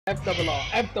F double R,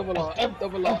 F double R, F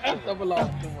double R, F double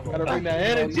R. Gotta bring that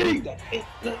energy.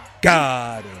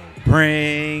 Gotta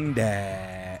bring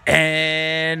that energy.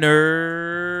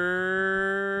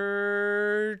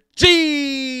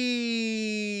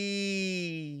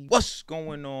 What's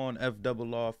going on,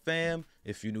 FRR fam?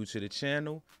 If you're new to the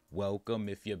channel, welcome.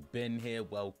 If you've been here,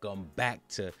 welcome back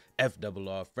to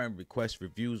FRR Friend Request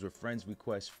Reviews, where friends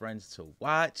request friends to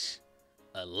watch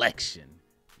Election.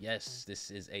 Yes,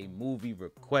 this is a movie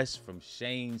request from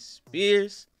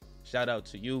ShaneSpears. Shout out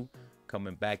to you,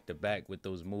 coming back to back with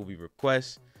those movie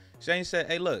requests. Shane said,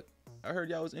 hey, look, I heard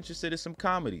y'all was interested in some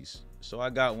comedies, so I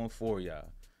got one for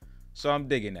y'all. So I'm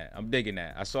digging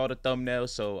that. I saw the thumbnail,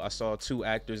 so I saw two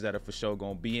actors that are for sure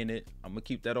gonna be in it. I'm gonna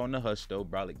keep that on the hush though.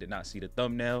 Brolic did not see the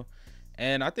thumbnail,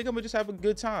 and I think I'm gonna just have a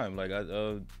good time. Like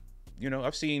you know,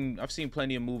 I've seen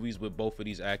plenty of movies with both of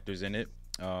these actors in it,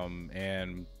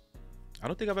 and I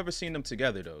don't think I've ever seen them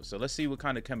together though. So let's see what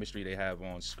kind of chemistry they have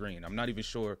on screen. I'm not even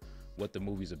sure what the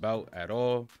movie's about at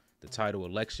all. The title,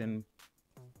 Election,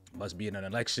 must be an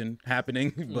election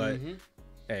happening, but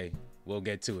hey, we'll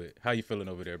get to it. How you feeling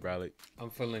over there, Brolic? I'm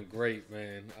feeling great,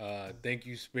 man. Thank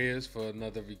you, Spears, for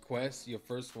another request. Your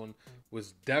first one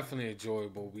was definitely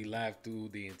enjoyable. We laughed through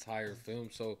the entire film,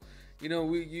 so you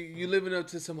know you living up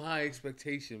to some high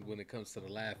expectation when it comes to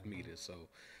the laugh meter. So,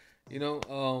 you know,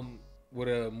 with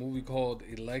a movie called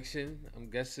Election, I'm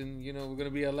guessing, you know, we're gonna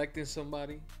be electing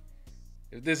somebody.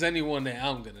 If there's anyone that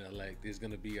I'm gonna elect, there's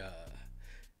gonna be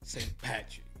St.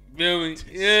 Patrick. You feel me?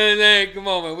 Yeah, man, come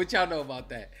on, man. What y'all know about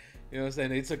that? You know what I'm saying?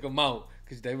 They took him out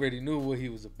because they already knew what he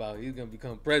was about. He's gonna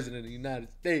become president of the United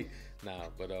States. Nah,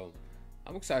 but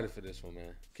I'm excited for this one,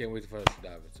 man. Can't wait for us to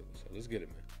dive into it. So let's get it,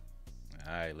 man.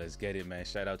 All right, let's get it, man.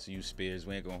 Shout out to you, Spears.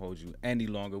 We ain't gonna hold you any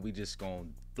longer. We just gonna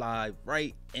fly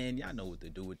right in. Y'all know what to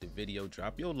do with the video.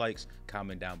 Drop your likes,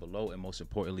 comment down below, and most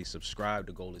importantly, subscribe.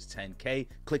 The goal is 10K.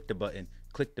 Click the button,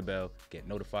 click the bell, get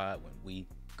notified when we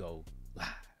go live.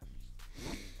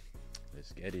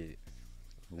 Let's get it.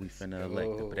 We finna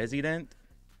elect the president.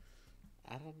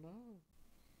 I don't know.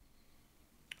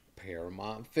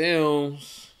 Paramount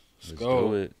Films. Let's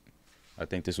do it. I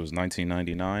think this was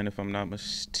 1999, if I'm not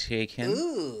mistaken.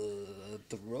 Ooh,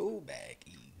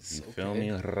 throwbackies. You feel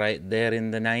me? Right there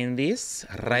in the 90s,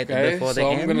 right before the end. So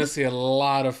end. I'm gonna see a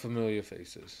lot of familiar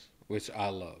faces, which I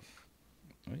love.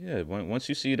 Oh, yeah, once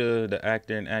you see the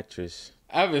actor and actress.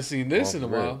 I haven't seen this in a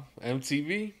while.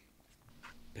 MTV.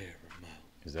 Paramount.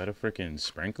 Is that a freaking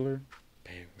sprinkler?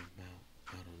 Paramount.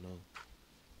 I don't know.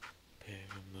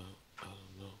 Paramount. I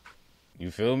don't know. You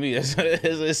feel me? It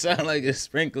sounds like a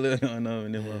sprinkler on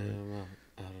in them. Paramount.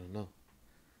 I don't know.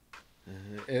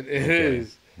 It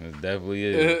is. It definitely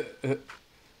is.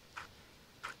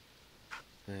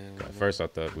 At first, I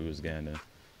thought we was getting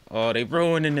oh, they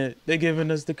ruining it. They giving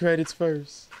us the credits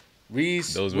first.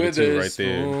 Reese Those were the two right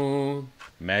there. Witherspoon.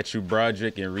 Matthew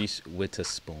Broderick and Reese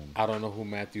Witherspoon. I don't know who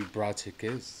Matthew Broderick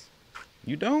is.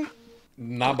 You don't?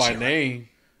 Not by name.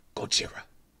 Gojira.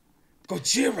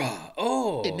 Gojira.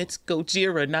 Oh. And it's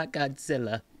Gojira, not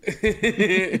Godzilla.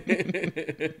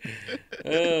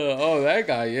 Oh, that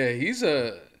guy. Yeah, he's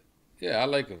yeah, I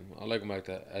like him. I like him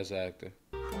as an actor.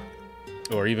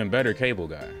 Or even better, Cable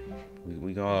Guy.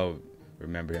 We all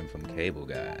remember him from Cable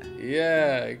Guy.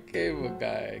 Yeah, Cable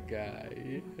Guy. Yeah.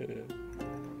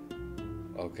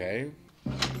 Okay.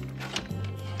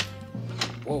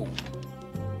 Whoa.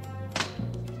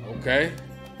 Okay.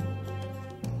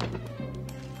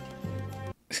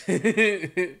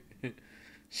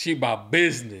 She about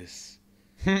business.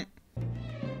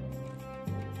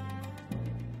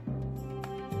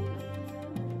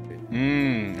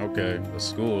 Okay. A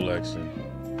school election.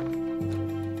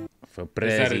 For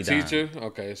president. Is that a teacher?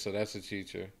 Okay, so that's a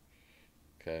teacher.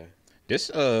 Okay.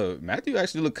 This Matthew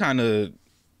actually looked kind of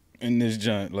in this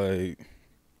joint like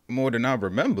more than I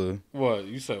remember. What?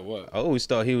 You said what? I always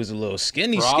thought he was a little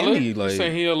skinny. Like, you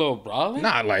saying he a little brolic?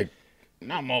 Not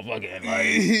motherfucking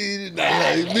like not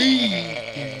like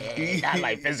me. Not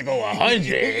like physical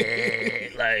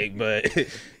 100. Like, but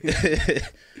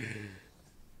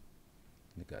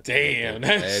damn,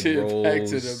 that shit rolls. Back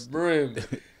to the brim.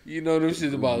 You know them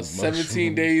shit's about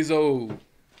 17 days old.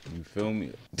 You feel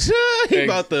me? He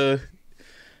about to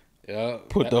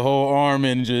put the whole arm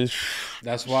in just.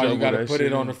 That's why you gotta put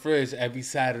it on the fridge every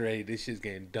Saturday. This shit's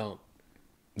getting dumped.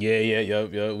 Yeah.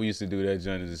 We used to do that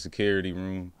joint as a security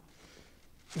room.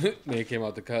 Man came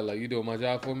out the cut like, you doing my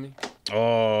job for me?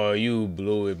 Oh, you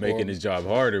blew it, making his job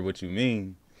harder. What you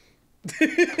mean?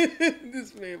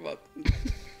 This man about to...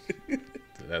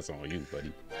 So that's on you,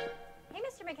 buddy. Hey,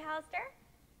 Mr. McAllister.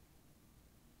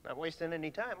 Not wasting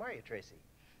any time, are you, Tracy?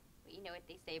 Well, you know what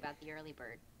they say about the early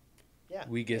bird. Yeah.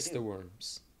 We I gets do. the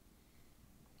worms.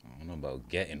 I don't know about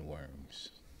getting worms.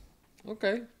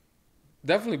 Okay.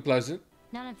 Definitely pleasant.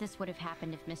 None of this would have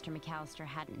happened if Mr. McAllister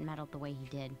hadn't meddled the way he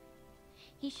did.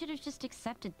 He should have just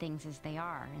accepted things as they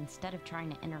are, instead of trying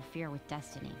to interfere with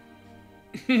destiny.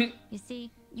 You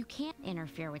see, you can't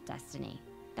interfere with destiny.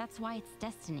 That's why it's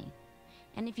destiny.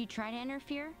 And if you try to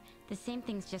interfere, the same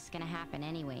thing's just gonna happen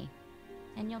anyway.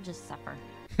 And you'll just suffer.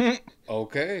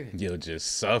 Okay. You'll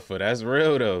just suffer. That's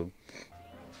real, though. Hey,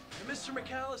 Mr.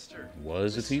 McAllister.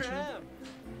 Was a Mr. teacher? M.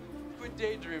 Quit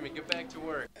daydreaming. Get back to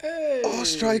work. Hey. Oh,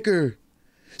 Striker.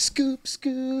 Scoop,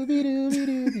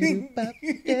 Scooby-Doo, bop,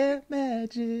 yeah,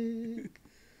 magic.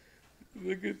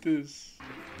 Look at this.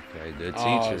 Okay, good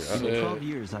Oh, teacher. shit. For 12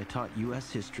 years, I taught U.S.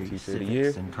 history, Teacher of the year?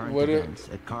 civics, and current What events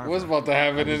at Carver. What's about to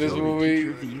happen I in was this voted movie?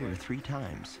 Teacher of the Year 3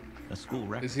 times, a school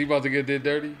record. Is he about to get did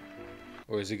dirty?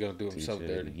 Or is he going to do himself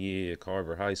Teacher of the dirty? year,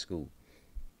 Carver High School.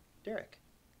 Derek.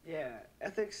 Yeah,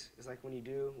 ethics is like when you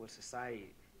do what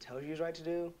society tells you is right to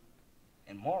do.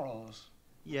 And morals.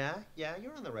 Yeah,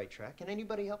 you're on the right track. Can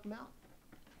anybody help him out?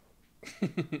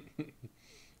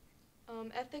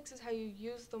 Ethics is how you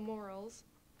use the morals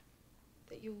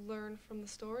that you learn from the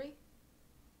story.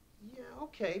 Yeah,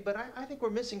 okay, but I think we're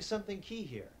missing something key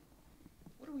here.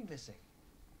 What are we missing?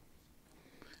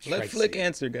 Let Tracy. Flick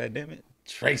answer, goddammit.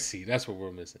 Tracy, that's what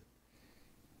we're missing.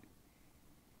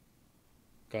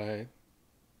 Go ahead.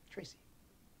 Tracy.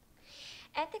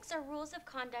 Ethics are rules of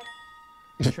conduct.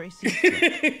 Tracy.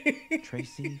 Flick.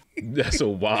 Tracy. That's a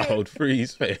wild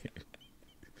freeze, fam.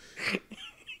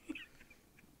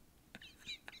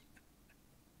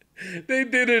 They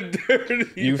did it dirty.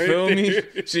 You right feel me?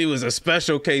 there. She was a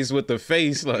special case with the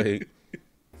face, like.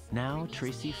 Now,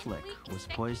 Tracy Flick was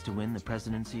poised to win the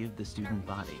presidency of the student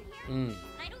body. I don't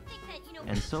think that,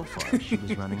 And so far, she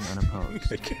was running unopposed.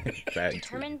 Bad.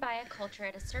 determined by a culture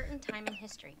at a certain time in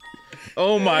history.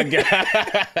 Oh my god.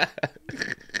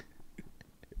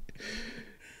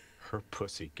 Her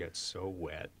pussy gets so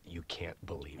wet, you can't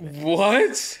believe it.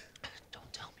 What?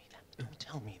 Don't tell me that. Don't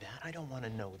tell me that. I don't want to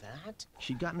know that.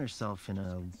 She'd gotten herself in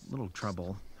a little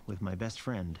trouble with my best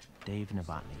friend, Dave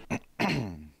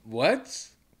Novotny. What?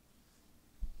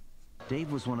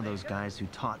 Dave was one of those guys who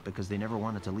taught because they never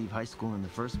wanted to leave high school in the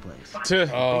first place.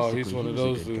 Oh, Basically, he's one he of was a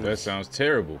those good dudes. That sounds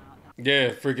terrible. Yeah,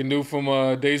 freaking dude from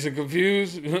Dazed and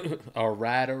Confused.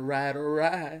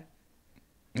 Alright.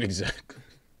 Exactly.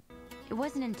 It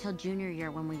wasn't until junior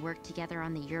year when we worked together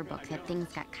on the yearbook that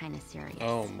things got kind of serious.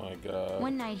 Oh my god.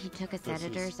 One night he took us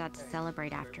editors out to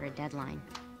celebrate after a deadline.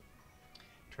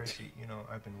 Tracy, you know,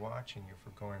 I've been watching you for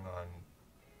going on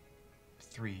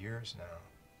 3 years now.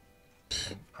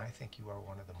 And I think you are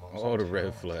one of the most All the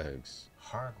red talented, flags.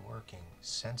 hardworking,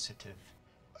 sensitive,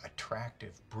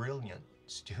 attractive, brilliant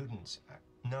students.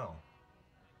 No.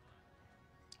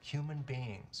 Human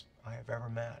beings I have ever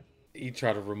met. He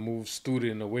tried to remove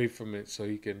student away from it so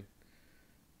he can.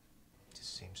 It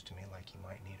just seems to me like you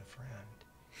might need a friend.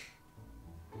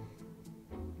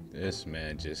 This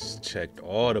man just checked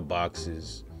all the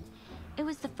boxes. It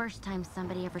was the first time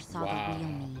somebody ever saw Wow. the real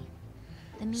me.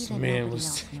 The me This that man nobody was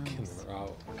else taking knows. her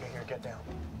out. Okay, here, get down.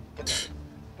 Get down.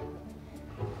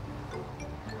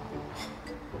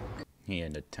 He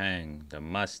in the Tang, the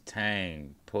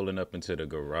Mustang, pulling up into the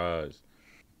garage.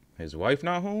 His wife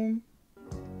not home?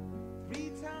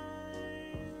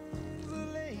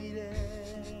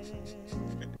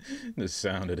 The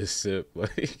sound of the sip,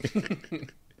 like.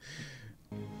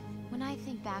 When I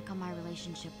think back on my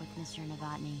relationship with Mr.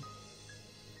 Novotny,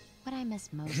 what I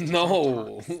miss most is our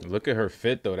No. talks. Look at her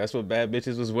fit though. That's what bad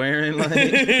bitches was wearing. Like.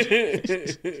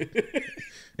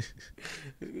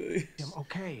 Jim,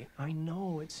 okay, I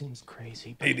know it seems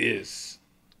crazy, but It is.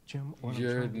 Jim, what I'm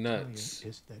You're trying to nuts. tell you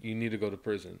is that You need to go to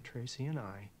prison. Tracy and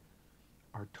I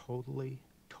are totally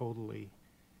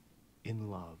in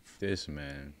love. This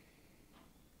man.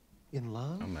 In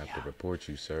love? I'm gonna have to report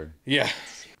you, sir. Yeah.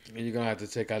 And you're gonna have to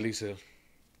take at least a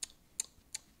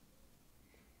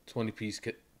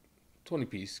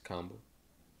 20-piece combo.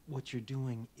 What you're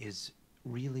doing is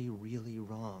really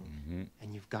wrong.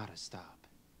 And you've got to stop.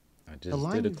 I The just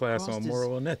line did a you've class crossed on is-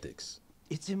 moral and ethics.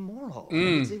 It's immoral.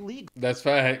 Mm. It's illegal. That's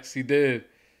facts. He did.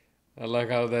 I like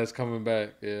how that's coming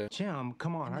back. Yeah. Jim,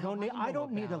 come on. I don't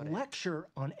need a lecture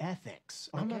on ethics.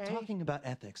 I'm not okay? talking about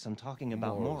ethics. I'm talking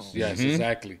about morals. Yes,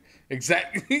 exactly.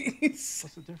 Exactly.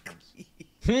 What's the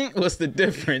difference? What's the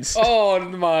difference? Oh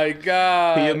my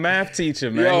god. He a math teacher,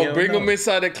 man. He Yo, don't bring him know.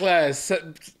 inside the class.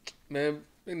 Man,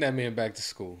 bring that man back to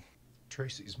school.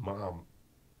 Tracy's mom,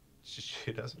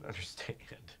 she doesn't understand.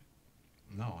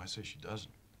 No, I say she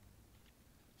doesn't.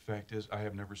 Fact is, I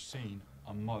have never seen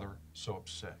a mother so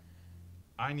upset.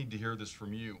 I need to hear this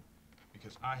from you.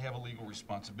 because I have a legal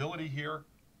responsibility here.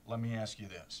 Let me ask you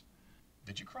this.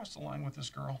 Did you cross the line with this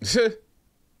girl?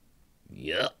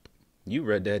 Yup. You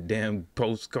read that damn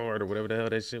postcard or whatever the hell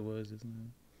that shit was. Isn't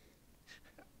it?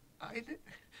 I did.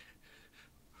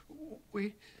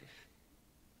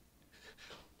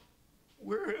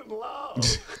 We're in love.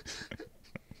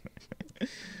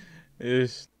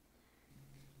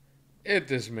 Get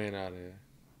this man out of here.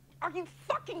 Are you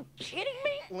fucking kidding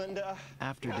me? Linda.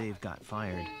 After Dave got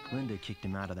fired, Linda kicked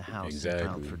him out of the house and Exactly.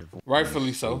 filed for divorce.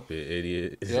 Rightfully so. Stupid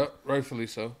idiot. Yep, rightfully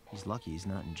so. He's lucky he's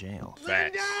not in jail.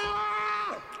 Facts.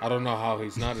 I don't know how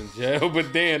he's not in jail,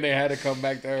 but then they had to come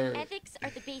back to her. Ethics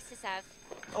are the basis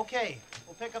of. Okay,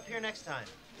 we'll pick up here next time.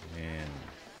 Man.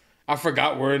 I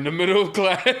forgot we're in the middle of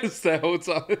class that whole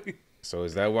time. So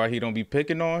is that why he don't be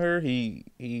picking on her? He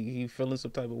feeling some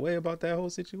type of way about that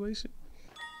whole situation?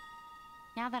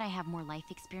 Now that I have more life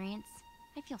experience,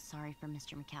 I feel sorry for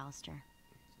Mr. McAllister.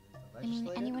 I mean,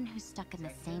 anyone who's stuck in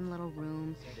the same little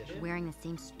room, wearing the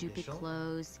same stupid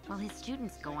clothes, while his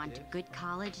students go on to good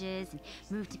colleges and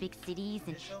move to big cities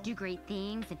and do great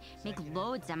things and make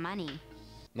loads of money.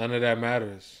 None of that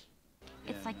matters.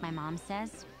 It's like my mom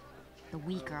says, the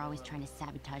weak are always trying to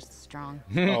sabotage the strong.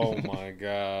 Oh my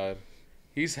God.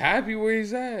 He's happy where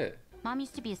he's at. Mom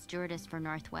used to be a stewardess for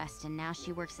Northwest, and now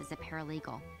she works as a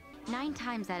paralegal. 9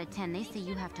 times out of 10, they say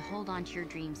you have to hold on to your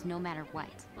dreams no matter what.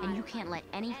 And you can't let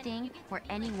anything or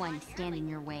anyone stand in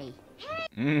your way.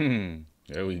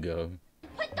 There we go.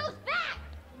 Put those back!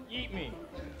 Eat me.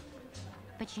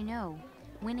 But you know,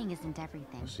 winning isn't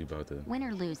everything. What's she about to Win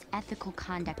or lose, ethical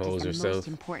conduct Compose is the herself? most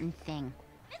important thing.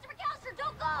 Mr. McAllister,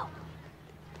 don't go!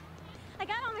 I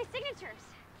got all my signatures.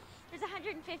 There's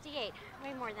 158,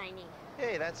 way more than I need.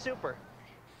 Hey, that's super.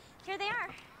 Here they are.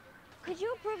 Could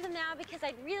you approve them now? Because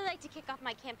I'd really like to kick off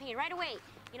my campaign right away,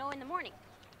 you know, in the morning.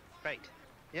 Right.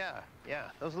 Yeah,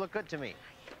 those look good to me.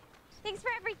 Thanks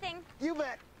for everything. You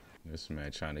bet. This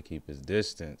man trying to keep his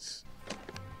distance.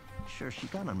 Sure, she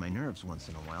got on my nerves once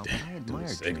in a while, but I Do the admired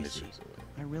Tracy. signatures away.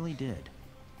 I really did.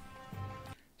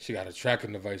 She got a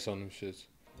tracking device on them shits.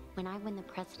 When I win the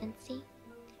presidency,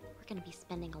 we're gonna be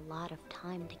spending a lot of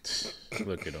time together.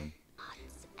 Look at him.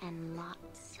 Lots and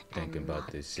lots Thinking and about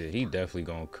lots this shit. He definitely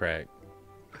gonna crack.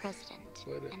 President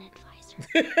and advisor.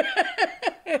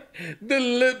 The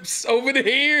lips over the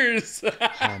ears.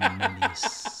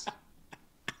 Harmonious.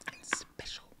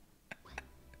 Special.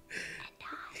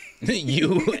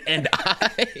 You and I.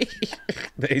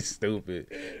 They stupid.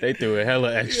 They threw a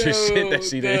hella extra shit that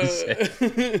she didn't say.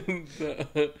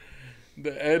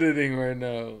 The editing right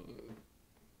now.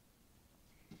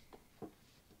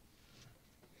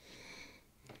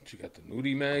 You got the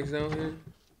nudie mags down here?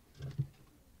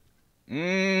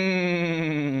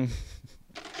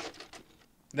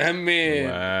 That man.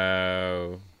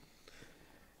 Wow.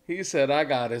 He said, I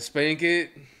gotta spank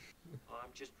it. Oh,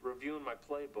 I'm just reviewing my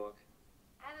playbook.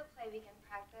 I have a play we can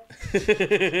practice.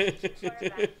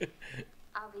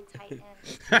 I'll be tight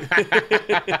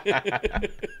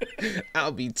end.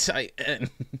 I'll be tight end.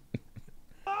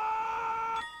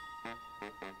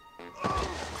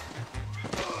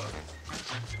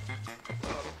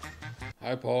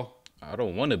 Hi, Paul. I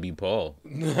don't want to be Paul.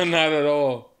 Not at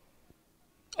all.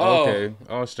 Okay,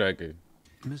 all striker.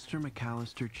 Mr.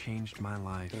 McAllister changed my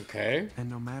life. Okay. And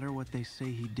no matter what they say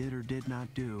he did or did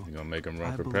not do, You gonna make him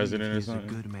run I for believe president or he's something?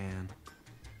 a good man.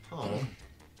 Paul,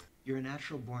 you're a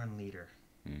natural born leader.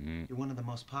 You're one of the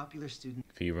most popular students.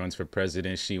 If he runs for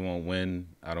president, she won't win.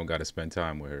 I don't gotta spend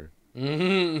time with her.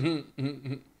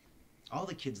 All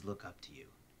the kids look up to you.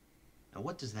 Now,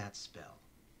 what does that spell?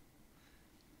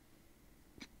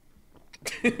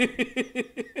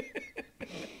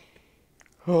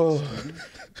 Student,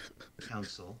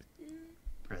 council,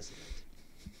 president.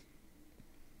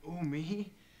 Oh,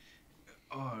 me?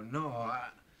 Oh, no,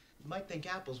 You might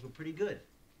think apples were pretty good,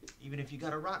 even if you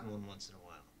got a rotten one once in a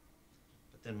while.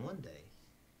 But then one day,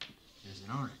 there's an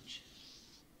orange.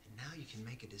 And now you can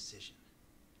make a decision.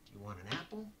 Do you want an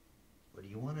apple, or do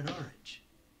you want an orange?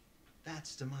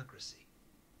 That's democracy.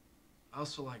 I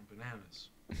also like bananas.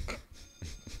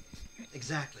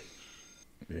 Exactly.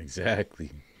 Exactly.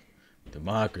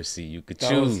 Democracy. You could That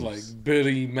choose. was like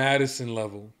Billy Madison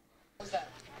level.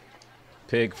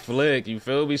 Pick flick. You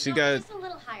feel me? She got Just a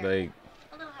little higher. like.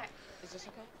 A little higher. Is this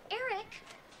okay? Eric!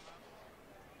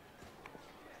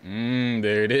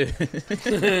 There it is.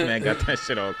 Man got that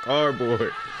shit on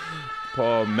cardboard.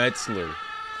 Paul Metzler.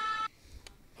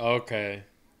 Okay.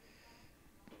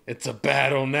 It's a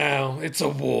battle now. It's a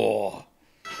war.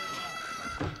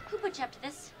 Who put you up to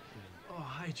this? Oh,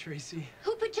 hi, Tracy.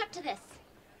 Who put you up to this?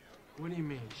 What do you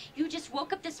mean? You just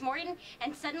woke up this morning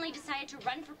and suddenly decided to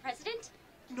run for president?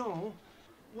 No,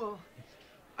 Well,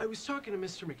 I was talking to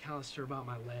Mr. McAllister about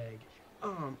my leg.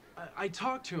 I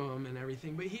talked to him and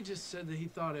everything, but he just said that he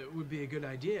thought it would be a good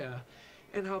idea,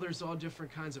 and how there's all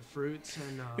different kinds of fruits,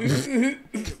 and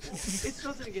it's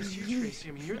nothing against you, Tracy.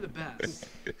 I mean, you're the best.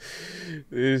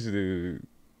 This dude,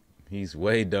 he's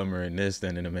way dumber in this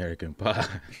than in American Pie.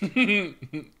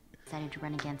 Decided to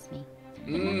run against me.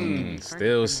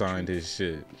 Still signed his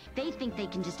shit. They think they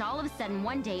can just all of a sudden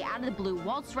one day out of the blue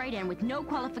waltz right in with no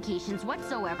qualifications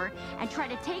whatsoever and try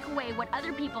to take away what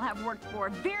other people have worked for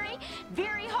very,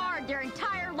 very hard their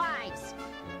entire lives.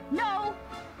 No,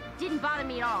 didn't bother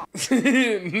me at all.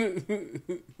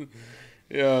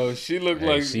 Yo, she looked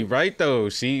like she right though.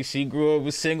 She grew up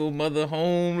with single mother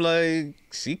home. Like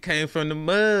she came from the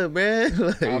mud, man.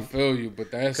 Like, I feel you,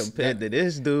 but that's compared to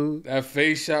this dude. That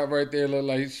face shot right there looked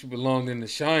like she belonged in The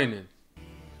Shining.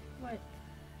 What?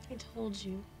 I told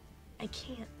you, I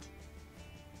can't.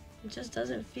 It just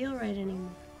doesn't feel right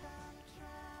anymore.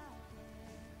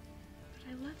 But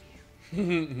I love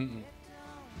you.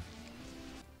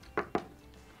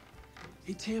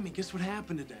 Hey, Tammy, guess what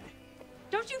happened today?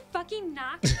 Don't you fucking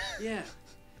knock? Yeah.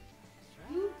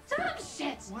 You son of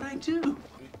shit! What'd I do?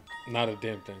 Not a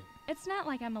damn thing. It's not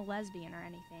like I'm a lesbian or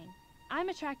anything. I'm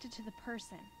attracted to the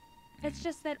person. It's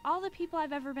just that all the people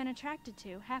I've ever been attracted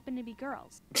to happen to be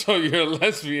girls. So you're a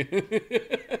lesbian.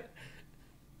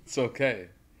 It's okay.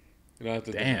 You don't have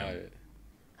to deny it.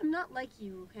 I'm not like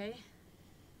you, okay?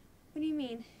 What do you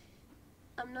mean?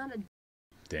 I'm not a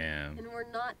Damn. and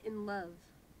we're not in love.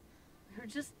 We're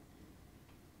just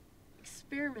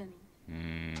experimenting.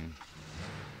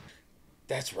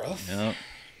 That's rough. Yep.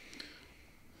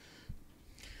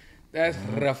 That's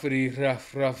rough.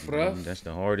 That's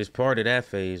the hardest part of that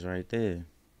phase right there.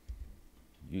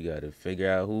 You gotta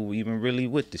figure out who even really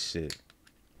with the shit.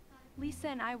 Lisa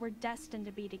and I were destined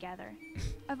to be together.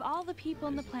 Of all the people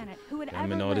on the planet who would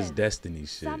ever And all this live, destiny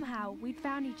shit. somehow we'd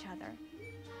found each other.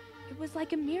 It was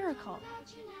like a miracle.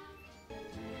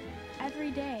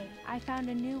 Every day, I found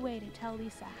a new way to tell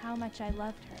Lisa how much I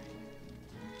loved her.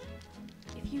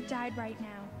 If you died right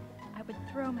now, I would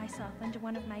throw myself into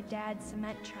one of my dad's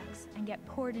cement trucks and get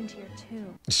poured into your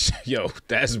tomb. Yo,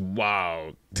 that's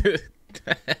wild.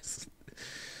 That's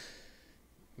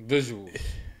visual.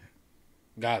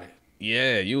 Got it.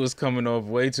 Yeah, you was coming off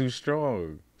way too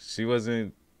strong. She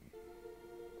wasn't.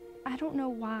 I don't know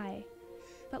why,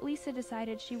 but Lisa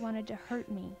decided she wanted to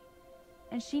hurt me,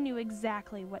 and she knew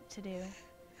exactly what to do.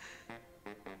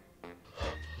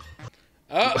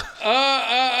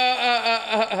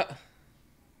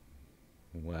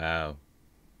 Wow.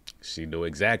 She knew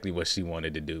exactly what she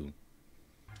wanted to do.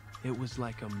 It was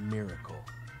like a miracle.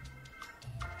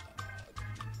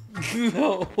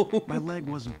 No. My leg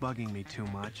wasn't bugging me too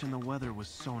much, and the weather was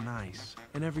so nice.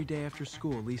 And every day after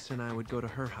school, Lisa and I would go to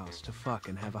her house to fuck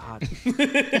and have a hot tub.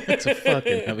 To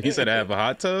fucking, he said I have a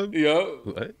hot tub? Yo.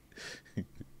 What?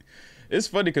 It's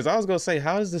funny because I was gonna say,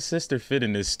 how does the sister fit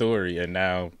in this story? And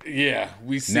now, yeah,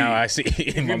 we see. Now I see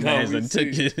my man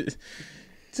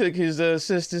took his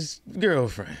sister's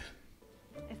girlfriend.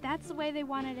 If that's the way they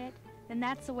wanted it, then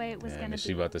that's the way it was gonna be.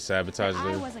 She about to sabotage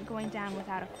I her. wasn't going down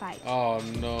without a fight. Oh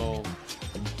no.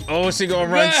 Oh, she gonna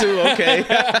run too? Okay.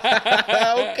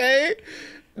 Okay.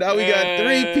 Now we got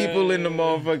 3 people in the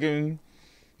motherfucking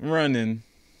running.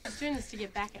 I was doing this to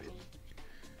get back at me.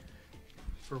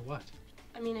 For what?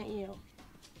 I mean at you.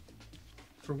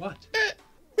 For what?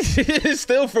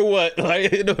 Still for what?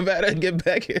 Like, it don't matter. Get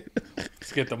back here.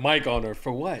 Let's get the mic on her.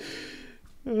 For what?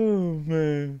 Oh,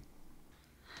 man.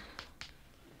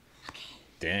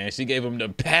 Damn, she gave him the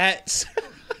pats.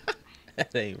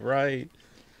 That ain't right.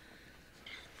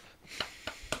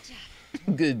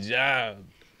 Good job.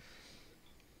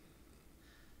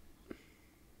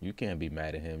 You can't be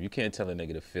mad at him. You can't tell a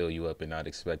nigga to fill you up and not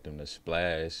expect him to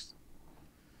splash.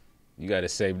 You gotta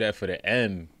save that for the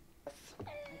end.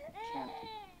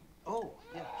 Oh,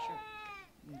 yeah,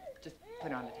 sure. Just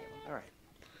put it on the table. All right.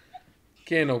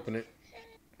 Can't open it.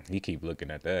 He keep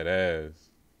looking at that ass.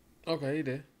 Okay, he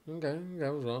did. Okay,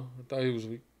 that was all. I thought he was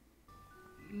weak.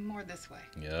 More this way.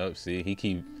 Yup, see, he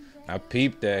keep. I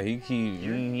peeped that. He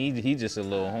just a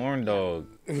little horn dog.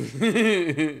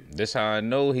 This how I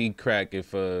know he cracking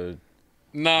for.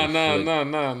 Nah. He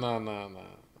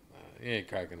ain't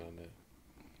cracking on that.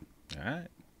 All right.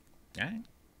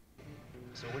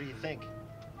 So what do you think?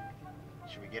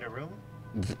 Should we get a room?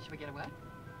 Should we get a what?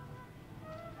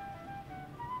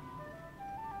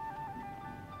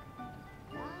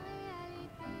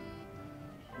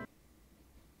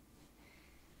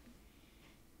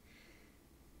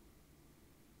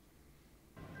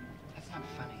 That's not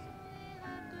funny.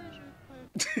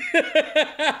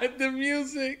 The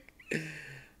music.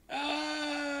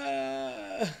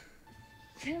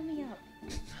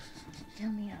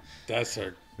 That's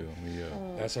her. Fill me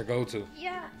up. That's her go-to.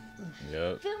 Yeah.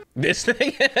 Yep. This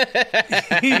thing.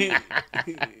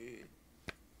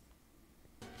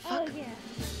 Oh, yeah.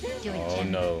 Do it, Oh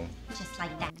Jim. no. Just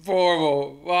like that.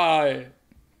 Formal. Why?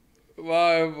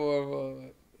 Why formal?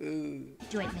 Do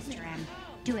it, Mr. M.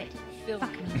 Do it.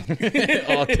 Fuck me.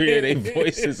 All three of their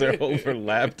voices are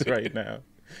overlapped right now.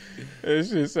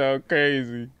 This shit sound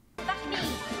crazy. Fuck me,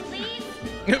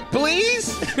 please. Please?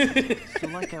 So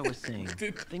like I was saying,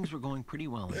 things were going pretty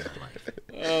well in my life.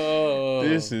 Oh.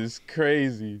 This is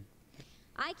crazy.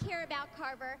 I care about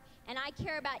Carver, and I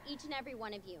care about each and every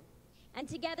one of you. And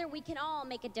together we can all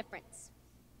make a difference.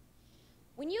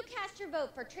 When you cast your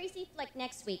vote for Tracy Flick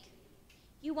next week,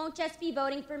 you won't just be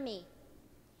voting for me.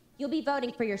 You'll be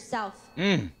voting for yourself.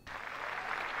 You're not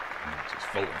just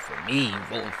voting for me, you're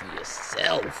voting for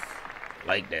yourself.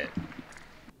 Like that.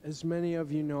 As many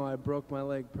of you know, I broke my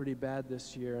leg pretty bad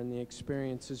this year, and the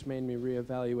experience has made me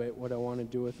reevaluate what I want to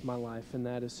do with my life, and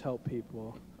that is help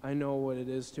people. I know what it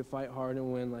is to fight hard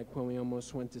and win, like when we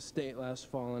almost went to state last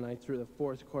fall, and I threw the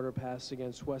fourth quarter pass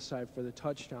against Westside for the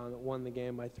touchdown that won the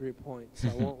game by 3 points.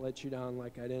 I won't let you down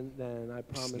like I didn't then, and I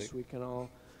promise we can all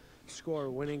score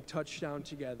a winning touchdown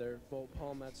together. Vote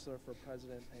Paul Metzler for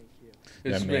president. Thank you.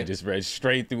 That man just read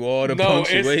straight through all the No,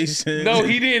 punctuation. no,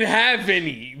 he didn't have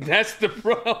any. That's the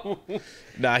problem.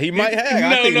 Nah, he might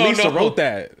have. I think Lisa wrote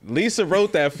that. Lisa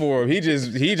wrote that for him. He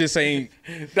just ain't.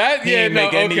 That he yeah, ain't no,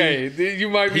 make any- okay. You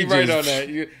might be he right just- on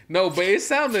that. No, but it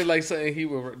sounded like something he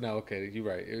would. No, okay, you're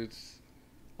right.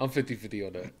 I'm 50-50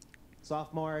 on that.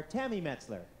 Sophomore Tammy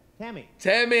Metzler. Tammy.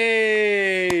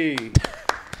 Tammy.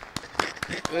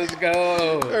 Let's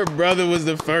go. Her brother was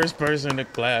the first person to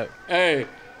clap. Hey,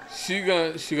 she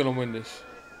gonna win this.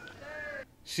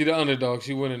 She the underdog.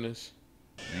 She winning this.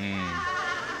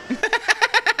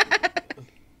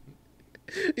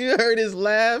 You heard his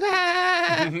laugh.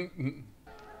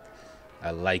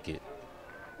 I like it.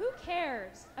 Who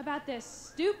cares about this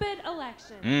stupid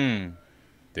election?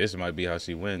 This might be how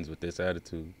she wins with this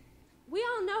attitude. We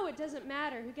all know it doesn't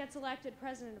matter who gets elected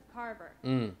president of Carver.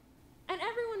 And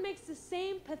everyone makes the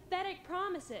same pathetic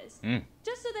promises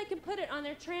just so they can put it on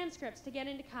their transcripts to get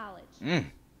into college.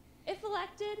 If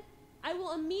elected, I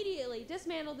will immediately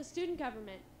dismantle the student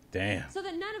government. Damn. So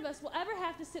that none of us will ever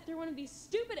have to sit through one of these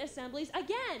stupid assemblies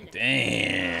again.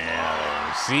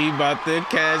 Damn. She about to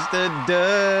catch the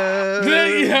dub.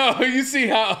 Yo, you see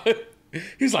how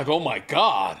he's like, oh my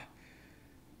God,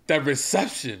 that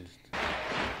reception.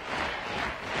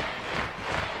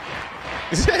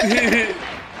 Or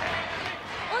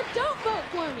don't vote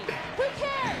for me. Who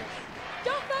cares?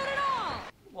 Don't vote at all.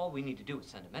 All we need to do is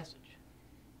send a message.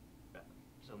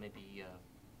 So maybe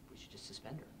we should just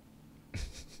suspend her.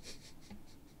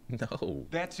 No.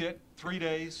 That's it. 3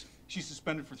 days. She's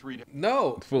suspended for 3 days.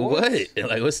 No. For what?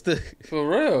 Like, what's the... For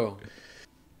real.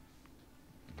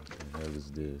 What the hell is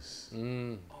this?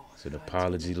 It's an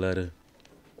apology letter.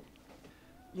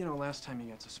 You know, last time you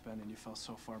got suspended, you fell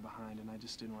so far behind, and I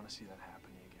just didn't want to see that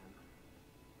happen again.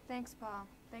 Thanks, Paul.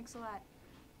 Thanks a lot.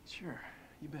 Sure,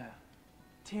 you bet.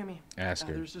 Tammy, Ask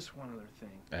her. There's just one other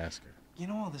thing. Ask her. You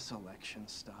know all this election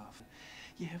stuff?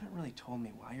 You haven't really told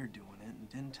me why you're doing it and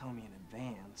didn't tell me in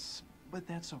advance, but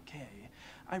that's okay.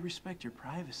 I respect your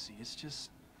privacy. It's just,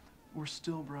 we're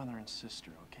still brother and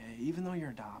sister, okay? Even though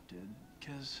you're adopted,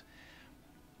 because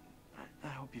I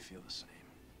hope you feel the same.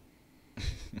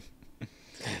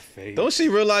 Don't she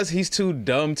realize he's too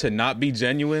dumb to not be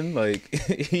genuine? Like,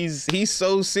 he's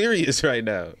so serious right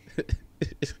now.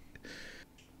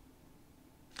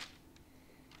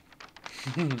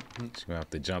 She's gonna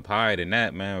have to jump higher than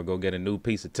that, man, or go get a new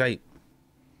piece of tape.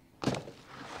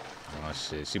 Oh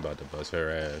shit, she about to bust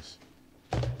her ass.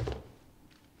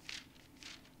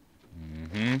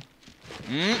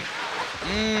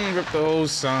 Rip the whole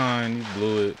sign. You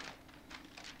blew it.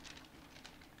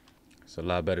 It's a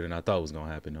lot better than I thought was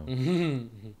gonna happen though.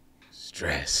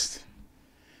 Stressed.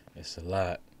 It's a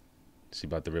lot. She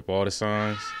about to rip all the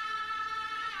signs.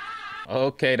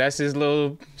 Okay, that's his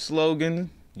little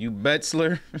slogan. You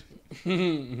Betzler.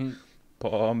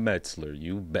 Paul Metzler,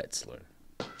 you Betzler.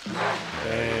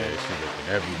 Yeah, she making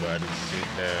everybody sit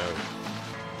down.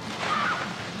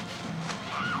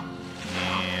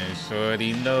 Man,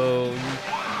 shorty, no.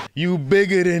 You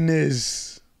bigger than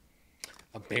this.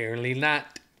 Apparently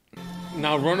not.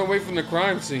 Now run away from the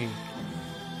crime scene.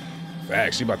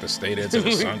 Fact, she about to stay there till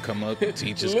the sun come up,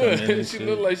 teachers come in and She shit.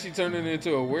 look like she turning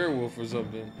into a werewolf or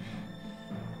something.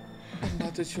 I'm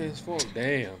about to transform.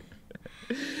 Damn.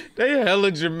 They hella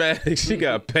dramatic. She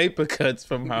got paper cuts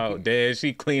from how dad.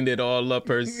 She cleaned it all up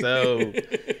herself.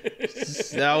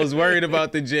 I was worried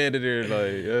about the janitor.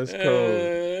 Like, that's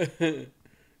cold.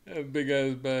 That big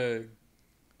ass bag.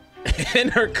 In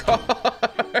her car.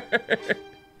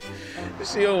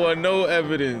 She don't want no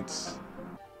evidence.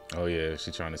 Oh yeah,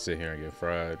 she trying to sit here and get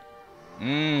fried.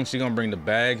 She gonna bring the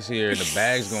bags here and the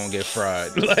bags gonna get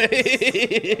fried. Like,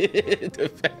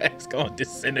 the bags gonna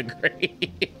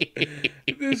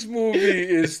disintegrate. This movie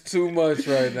is too much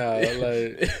right now.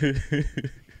 Like,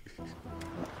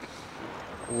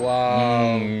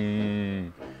 wow.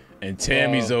 And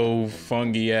Tammy's old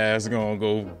funky ass gonna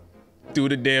go through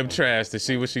the damn trash to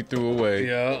see what she threw away.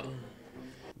 Yeah.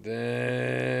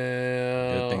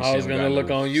 Damn. I was gonna look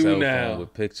on you cell now. phone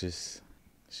with pictures.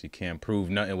 She can't prove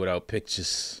nothing without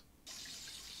pictures.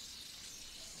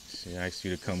 She asked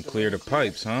you to come clear the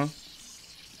pipes, huh?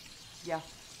 Yeah.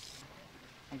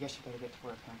 I guess you better get to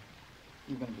work, huh?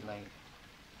 You're gonna be late.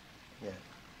 Yeah.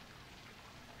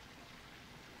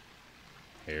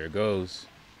 Here it goes.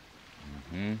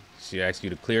 She asked you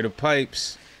to clear the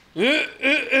pipes.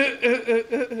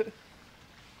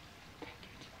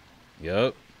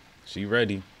 Yup. She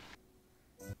ready.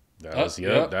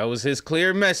 That was his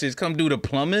clear message. Come do the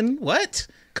plumbing? What?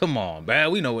 Come on,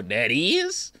 man. We know what that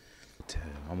is.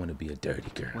 I want to be a dirty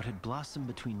girl. What had blossomed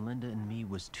between Linda and me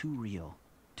was too real,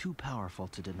 too powerful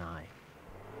to deny.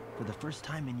 For the first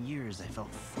time in years, I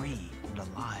felt free and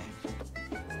alive.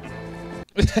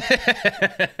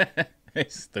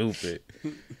 Stupid.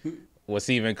 What's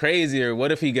even crazier,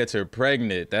 what if he gets her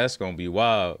pregnant? That's going to be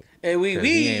wild. Hey,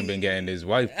 he ain't been getting his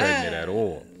wife pregnant at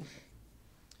all.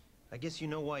 I guess you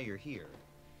know why you're here.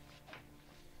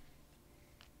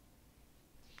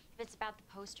 If it's about the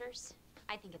posters,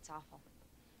 I think it's awful.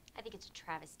 I think it's a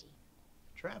travesty.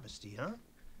 Travesty, huh?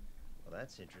 Well,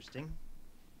 that's interesting.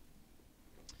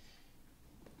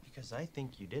 Because I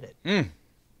think you did it.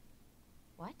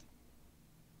 What?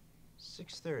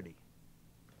 6:30.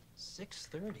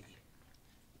 6:30?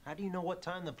 How do you know what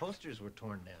time the posters were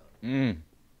torn down?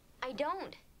 I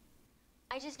don't.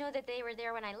 I just know that they were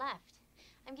there when I left.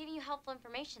 I'm giving you helpful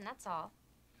information, that's all.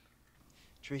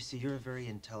 Tracy, you're a very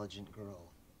intelligent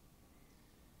girl.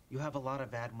 You have a lot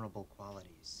of admirable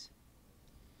qualities.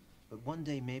 But one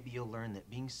day maybe you'll learn that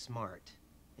being smart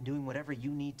and doing whatever you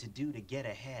need to do to get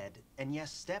ahead, and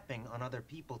yes, stepping on other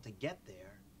people to get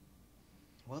there,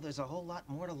 well, there's a whole lot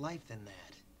more to life than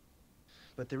that.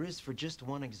 But there is, for just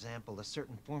one example, a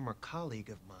certain former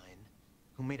colleague of mine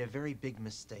who made a very big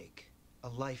mistake, a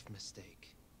life mistake.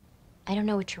 I don't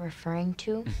know what you're referring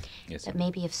to, Yes, but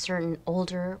maybe if certain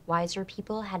older, wiser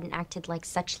people hadn't acted like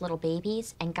such little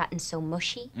babies and gotten so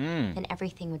mushy, then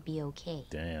everything would be okay.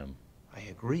 Damn. I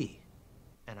agree.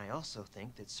 And I also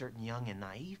think that certain young and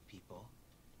naive people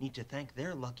need to thank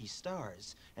their lucky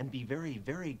stars and be very,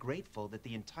 very grateful that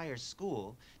the entire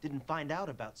school didn't find out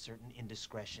about certain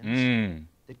indiscretions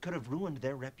that could have ruined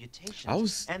their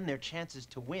reputations and their chances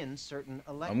to win certain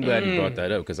elections. I'm glad you brought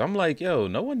that up, because I'm like, yo,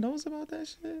 no one knows about that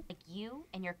shit? Like you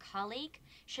and your colleague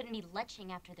shouldn't be leching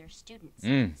after their students,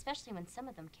 especially when some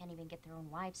of them can't even get their own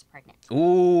wives pregnant.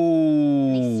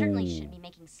 Ooh. They certainly shouldn't be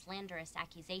making slanderous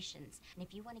accusations. And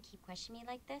if you want to keep questioning me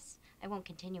like this, I won't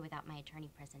continue without my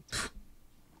attorney present.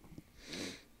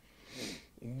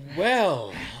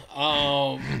 Well,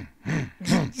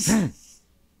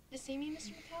 To see me,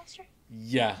 Mr. McAllister?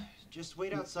 yeah. Just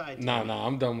wait outside. Nah,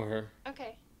 I'm done with her.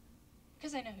 Okay.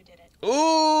 Because I know who did it.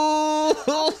 Ooh.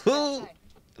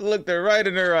 Looked her right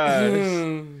in her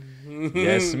eyes.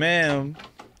 Yes, ma'am.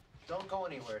 Don't go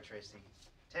anywhere, Tracy.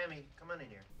 Tammy, come on in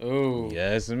here. Oh.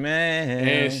 Yes, ma'am.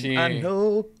 And she. I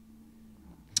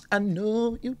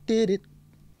know you did it.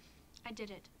 I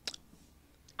did it.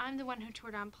 I'm the one who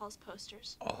tore down Paul's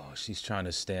posters. Oh, she's trying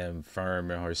to stand firm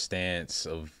in her stance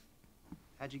of...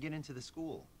 How'd you get into the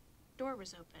school? Door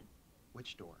was open.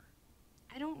 Which door?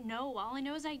 I don't know. All I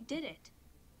know is I did it.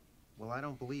 Well, I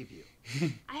don't believe you.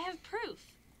 I have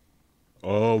proof.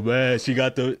 Oh, man, she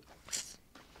got the...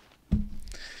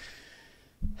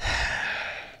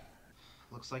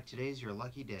 Looks like today's your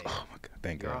lucky day. Oh, my God.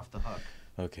 Thank You're God. off the hook.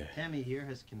 Okay. Tammy here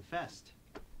has confessed.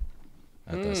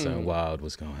 I thought something wild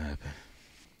was going to happen.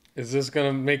 Is this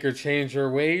gonna make her change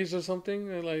her ways or something?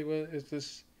 Or like, what is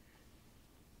this?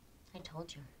 I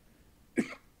told you. I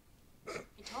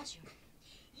told you.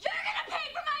 You're gonna pay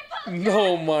for my posters!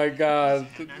 No, my God.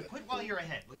 Now quit while you're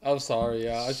ahead. I'm sorry,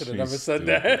 y'all. I should have never She's said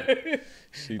stupid. that.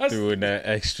 She threw in that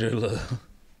extra little...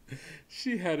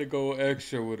 She had to go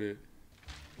extra with it.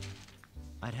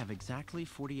 I'd have exactly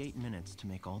 48 minutes to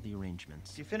make all the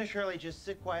arrangements. If you finish early, just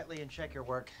sit quietly and check your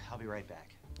work. I'll be right back.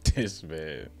 This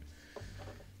man.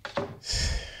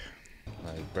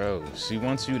 Like, bro, she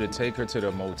wants you to take her to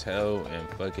the motel and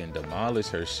fucking demolish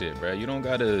her shit, bro. You don't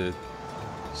gotta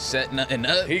set nothing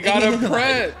up. He got a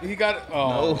prep. He got.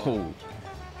 Oh. No.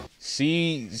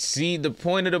 See, the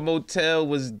point of the motel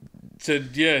was to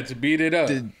beat it up.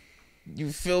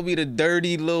 You feel me? The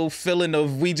dirty little feeling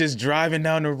of we just driving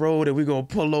down the road and we gonna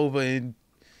pull over and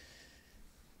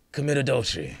commit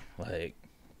adultery. Like,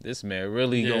 this man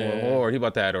really going hard. He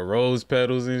about to have the rose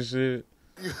petals and shit.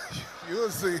 You'll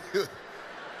see.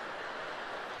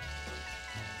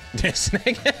 This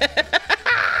nigga.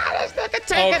 This nigga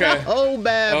taking a whole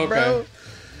bath, bro.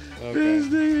 Okay. This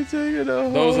nigga taking a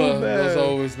whole bath. Those are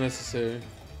always necessary.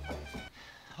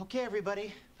 Okay,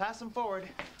 everybody, pass them forward.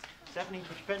 Stephanie,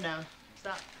 put your pen down.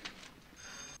 Stop.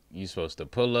 You supposed to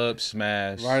pull up,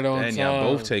 smash, right on then time.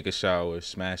 y'all both take a shower,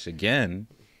 smash again,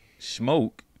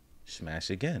 smoke, smash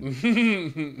again.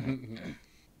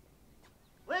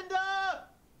 Linda!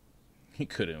 He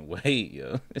couldn't wait,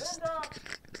 yo.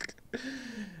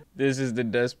 This is the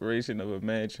desperation of a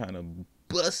man trying to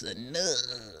bust a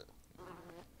nut.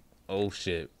 Oh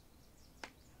shit.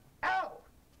 Ow!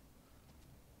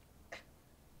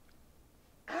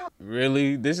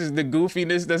 Really? This is the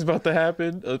goofiness that's about to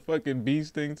happen? A fucking bee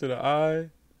sting to the eye?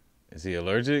 Is he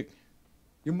allergic?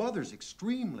 Your mother's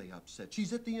extremely upset.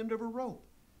 She's at the end of her rope.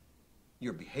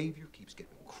 Your behavior keeps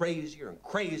getting crazier and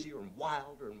crazier and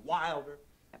wilder and wilder.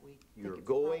 You're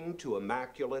going to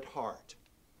Immaculate Heart.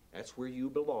 That's where you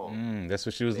belong. That's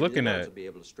what she was Maybe looking the nuns at. will be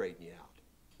able to straighten you out.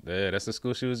 Yeah, that's the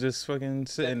school she was just fucking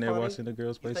sitting there funny? watching the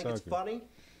girls play You think soccer. it's funny?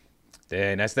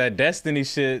 Damn, that's that Destiny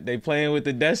shit. They playing with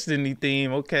the Destiny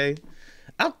theme. Okay.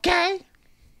 Okay.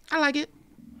 I like it.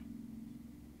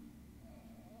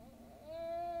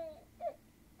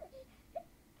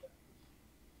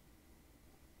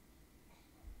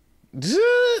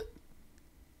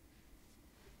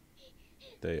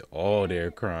 They all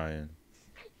there crying.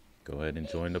 Go ahead and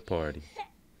join the party.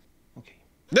 Okay.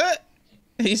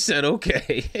 He said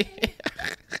okay.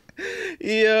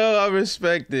 Yo, I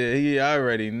respect it. I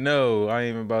already know. I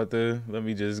ain't about to. Let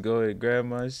me just go ahead and grab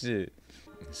my shit.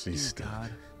 She's Dear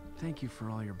God, thank you for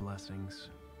all your blessings.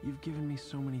 You've given me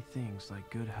so many things like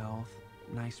good health,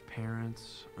 nice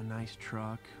parents, a nice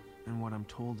truck, and what I'm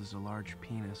told is a large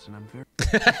penis, and I'm very...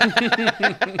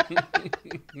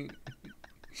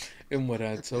 And what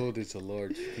I told is a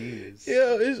large penis.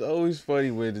 Yeah, it's always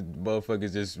funny when the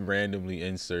motherfuckers just randomly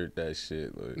insert that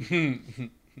shit. Like.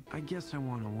 I guess I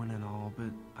want to win and all, but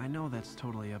I know that's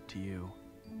totally up to you.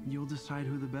 You'll decide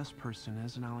who the best person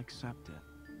is, and I'll accept it.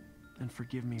 And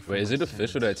forgive me for Wait, is my it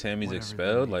official sins, that Tammy's whatever they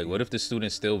expelled? may Like, be. what if the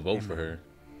students still vote for her?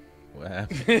 What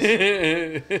happens? Do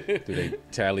they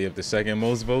tally up the second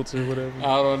most votes or whatever?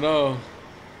 I don't know.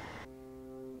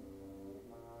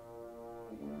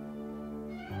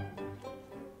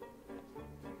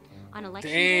 On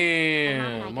election day, my mom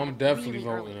and I Damn, got I'm up definitely really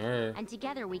voting early, her. and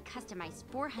together we customized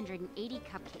 480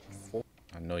 cupcakes.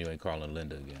 I know you ain't calling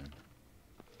Linda again.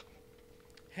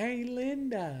 Hey,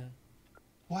 Linda.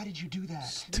 Why did you do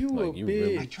that? You Like, a you bitch.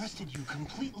 really- I trusted you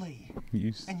completely.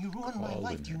 You And you ruined my calling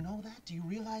life. Do you her. know that? Do you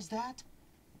realize that?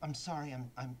 I'm sorry.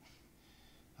 I'm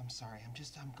sorry. I'm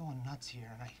going nuts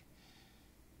here, and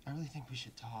I really think we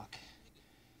should talk.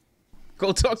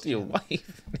 Go talk to your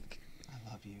wife. I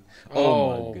love you.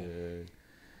 Oh, my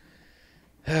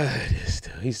god.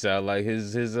 He sound like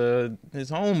his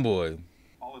homeboy.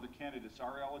 All of the candidates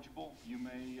are eligible. You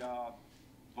may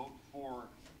vote for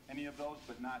any of those,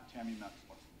 but not Tammy Metzler.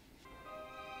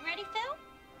 Ready, Phil?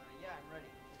 Yeah, I'm ready.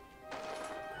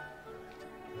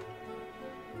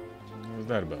 What was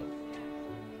that about?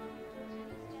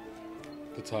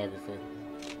 Photographer.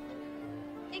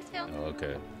 Thanks, Phil. Oh,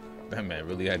 okay. That man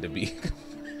really had to be.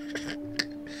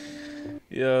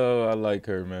 Yo, I like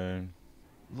her, man.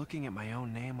 Looking at my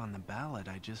own name on the ballot,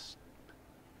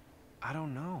 I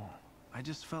don't know. I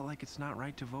just felt like it's not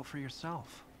right to vote for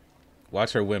yourself.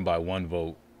 Watch her win by one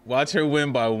vote. Watch her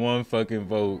win by one fucking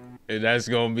vote. And that's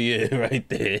gonna be it right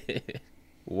there.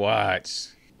 Watch.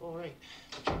 All right.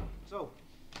 So,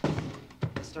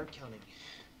 let's start counting.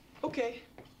 Okay.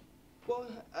 Well,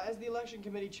 as the election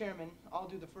committee chairman, I'll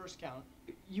do the first count.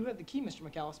 You have the key, Mr.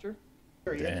 McAllister.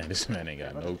 Damn, this man ain't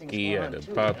got no Other things key. He going had on to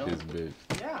too, pop you know? this bitch.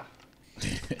 Yeah.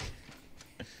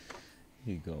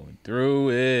 He going through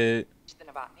it. Then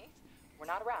about me. We're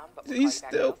not around, but He's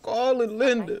still calling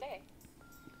Linda.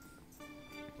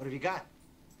 What have you got?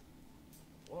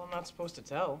 Well, I'm not supposed to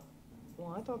tell.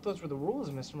 Well, I thought those were the rules,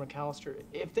 Mr. McAllister.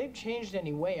 If they've changed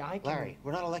any way, I can... Larry,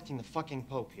 we're not electing the fucking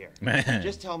Pope here. Man.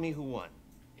 Just tell me who won.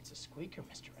 It's a squeaker,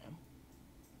 Mr. M.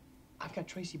 I've got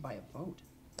Tracy by a vote.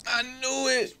 I knew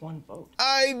it. Just one vote.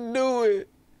 I knew it.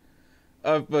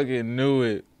 I fucking knew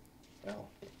it. Well,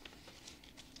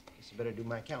 guess you better do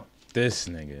my count. This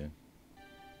nigga.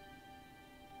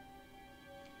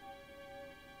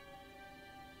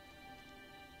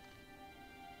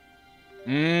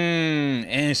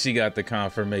 And she got the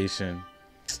confirmation.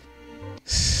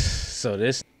 So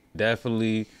this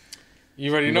definitely.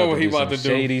 You already know what he about to do.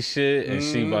 Shady shit, and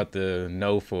she about to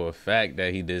know for a fact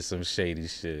that he did some shady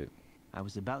shit. I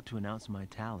was about to announce my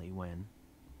tally when...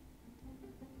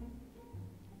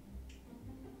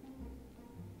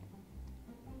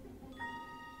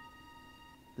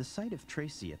 The sight of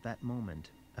Tracy at that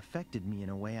moment affected me in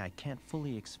a way I can't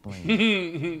fully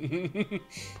explain.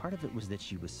 Part of it was that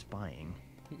she was spying.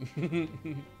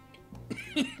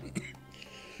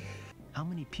 How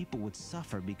many people would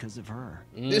suffer because of her?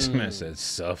 This man said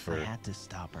suffer. I had to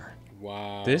stop her.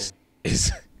 Wow. This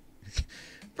is...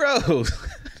 Bro.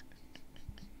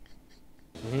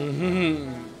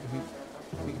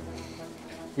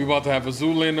 We about to have a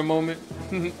Zoolander moment.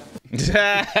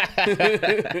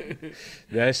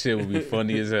 That shit would be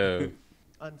funny as hell.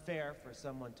 Unfair for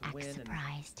someone to win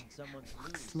surprised. and someone to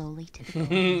Walk lose. slowly to the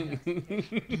goal.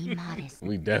 Be modest.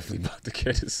 We definitely about to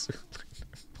get this.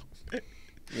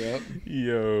 Yep.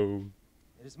 Yo.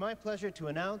 It is my pleasure to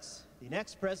announce the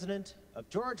next president of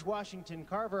George Washington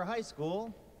Carver High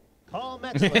School, Paul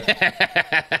Metzler.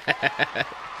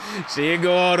 She didn't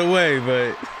go all the way,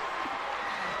 but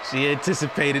she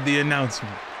anticipated the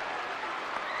announcement.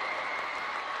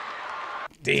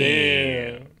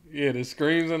 Damn. Yeah, the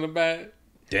screams in the back.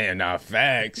 Damn, nah,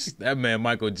 facts. That man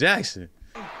Michael Jackson.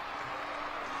 Thanks.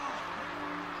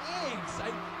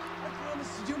 I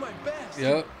promise to do my best.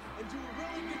 Yep. And do a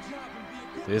really good job and be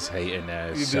a good This hating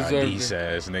ass You deserved Shadis it.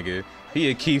 ass nigga. He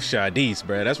a Keith Shadis,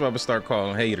 bruh. That's what I'm gonna start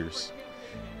calling haters.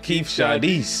 Keith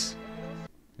Shadis.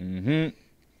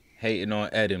 Hating on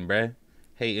Eden, bruh.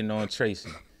 Hating on Tracy.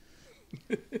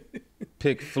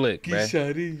 Pick flick, bruh. Keith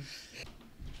Shadis.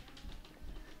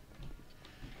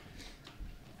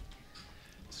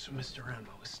 So, Mr. Rem,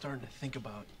 I was starting to think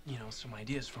about, some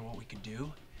ideas for what we could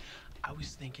do. I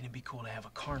was thinking it'd be cool to have a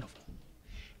carnival.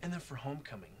 And then for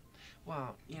homecoming,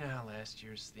 well, you know how last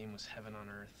year's theme was heaven on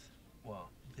earth? Well,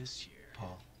 this year...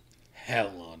 Paul.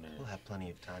 Hell on earth. We'll have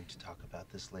plenty of time to talk about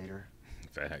this later.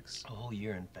 Facts. A whole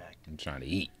year, in fact. I'm trying to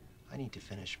eat. I need to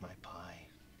finish my pie.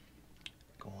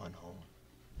 Go on home.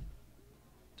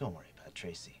 Don't worry about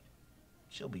Tracy.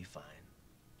 She'll be fine.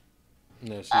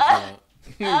 No, she's not.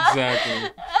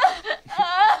 Exactly.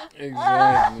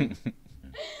 Exactly.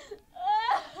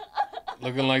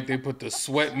 Looking like they put the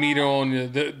sweat meter on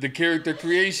the character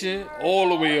creation all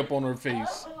the way up on her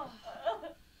face.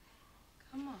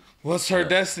 Come on. What's her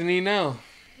destiny now?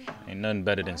 Ain't nothing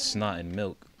better than snot and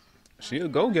milk. She a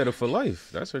go-getter for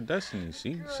life. That's her destiny.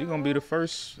 She gonna be the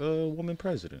first woman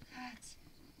president.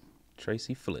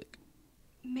 Tracy Flick.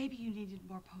 Maybe you needed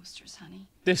more posters, honey.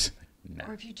 This. Nah.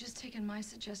 Or if you'd just taken my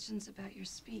suggestions about your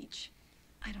speech.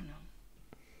 I don't know.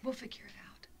 We'll figure it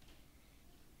out.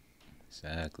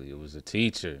 Exactly. It was a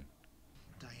teacher.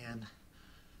 Diane,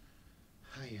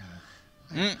 I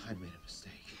made a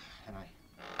mistake, and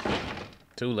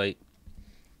Too late.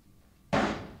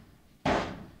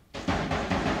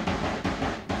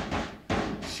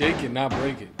 Shake it, not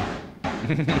break it.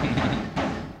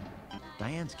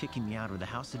 Diane's kicking me out of the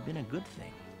house had been a good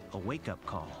thing, a wake-up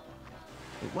call.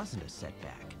 It wasn't a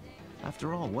setback.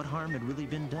 After all, what harm had really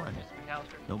been done?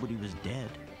 Nobody was dead.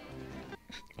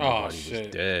 Oh, Nobody shit.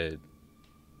 was dead.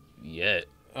 Yet.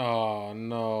 Oh,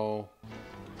 no.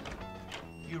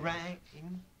 You right?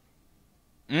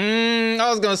 I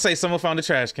was gonna say someone found a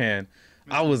trash can.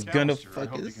 I was gonna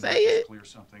fucking say it. Clear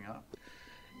something up.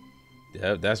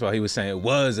 Yep, that's why he was saying it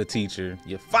was a teacher.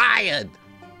 You're fired.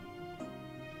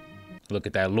 Look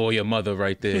at that lawyer mother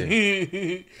right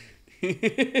there.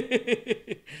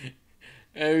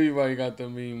 Everybody got the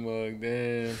meme mug,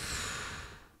 damn.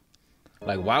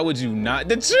 Like, why would you not?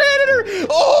 The janitor!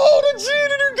 Oh, the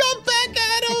janitor got back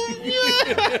at him!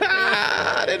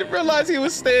 Yeah! I didn't realize he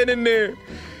was standing there.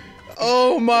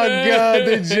 Oh my God,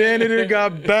 the janitor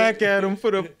got back at him for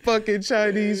the fucking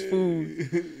Chinese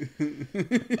food.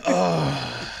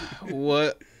 Oh,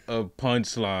 what a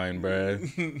punchline, bruh.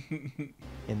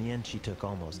 In the end, she took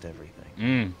almost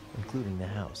everything, including the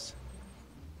house.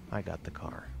 I got the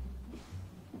car.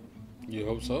 You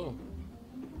hope so.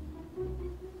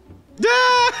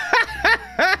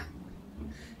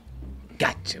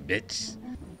 Gotcha, bitch.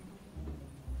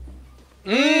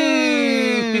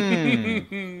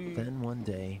 Then one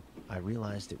day, I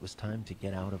realized it was time to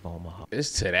get out of Omaha.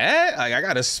 It's to that? Like, I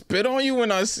gotta spit on you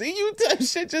when I see you type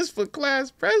shit just for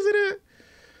class president?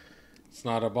 It's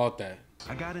not about that.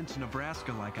 I got into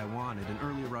Nebraska like I wanted and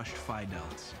early rushed Phi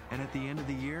Delts. And at the end of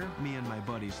the year, me and my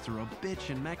buddies threw a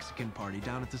bitchin' Mexican party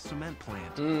down at the cement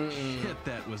plant. Shit,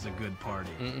 that was a good party.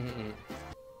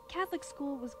 Catholic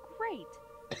school was great.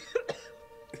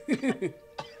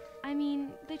 I mean,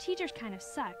 the teachers kind of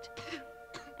sucked.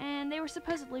 And they were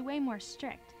supposedly way more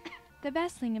strict. The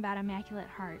best thing about Immaculate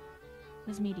Heart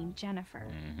was meeting Jennifer.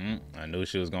 I knew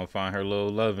she was gonna find her little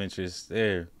love interest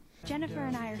there. Jennifer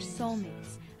and I are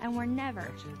soulmates, and we're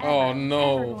never, Oh, ever,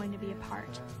 no. ever going to be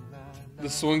apart. The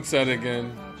swing set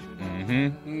again.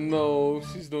 No,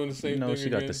 she's doing the same thing No, she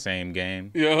got again. the same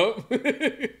game. Yup.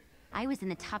 I was in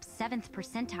the top 7th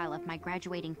percentile of my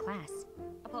graduating class.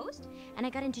 Opposed? And I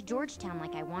got into Georgetown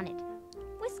like I wanted.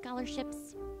 With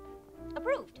scholarships.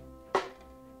 Approved.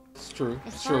 It's true.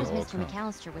 As It's far true. as Mr.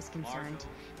 McAllister was concerned,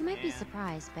 you might be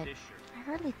surprised, but I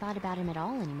hardly thought about him at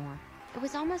all anymore. It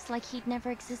was almost like he'd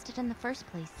never existed in the first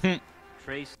place.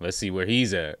 Let's see where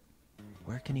he's at.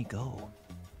 Where can he go?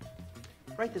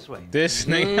 Right this way. This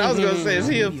nigga, I was gonna say, is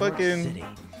he a fucking...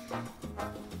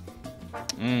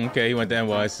 Okay, he went to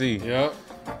NYC. Yep.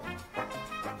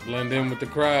 Blend in with the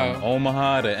crowd. From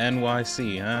Omaha to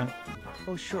NYC, huh?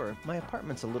 Oh, sure. My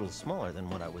apartment's a little smaller than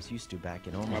what I was used to back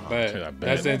in Omaha. I bet.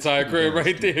 That's the entire crib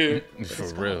right there. But For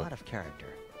it's got real. a lot of character.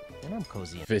 And I'm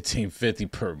cozy.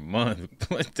 $15.50 per month.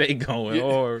 What they going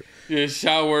hard? Yeah,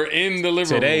 shower in the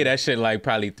living room. Today, that shit like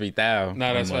probably $3,000.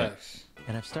 Nah, that's a month. facts.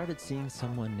 And I've started seeing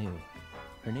someone new.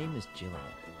 Her name is Jillian.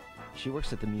 She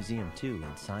works at the museum too,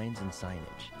 in signs and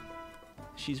signage.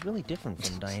 She's really different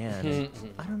from Diane. and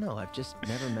I don't know, I've just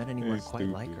never met anyone That's quite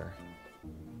like her.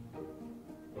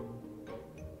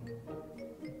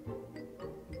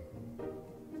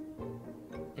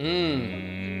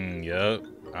 Yup.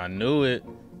 I knew it.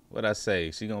 What'd I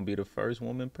say? She gonna be the first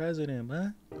woman president, huh?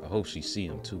 I hope she see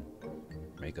him too.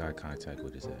 Make eye contact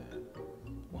with his ass.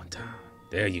 One time.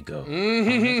 There you go. I'll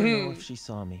never know if she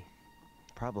saw me.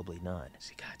 Probably not.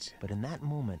 She got you. But in that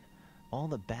moment, all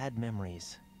the bad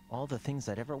memories, all the things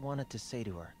I'd ever wanted to say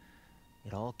to her,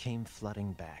 it all came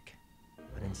flooding back.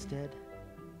 But instead,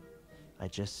 I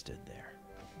just stood there.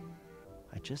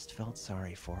 I just felt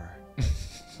sorry for her. I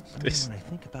mean, when I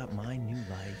think about my new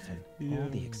life and all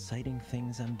the exciting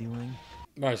things I'm doing.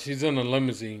 Nah, she's in a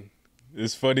limousine.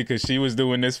 It's funny because she was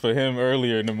doing this for him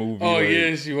earlier in the movie. Oh, like,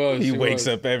 yeah, she was. He she wakes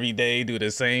was. up every day, do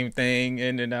the same thing,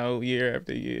 in and out year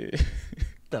after year.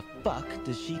 The fuck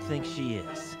does she think she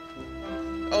is?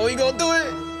 Oh, he gonna do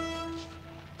it?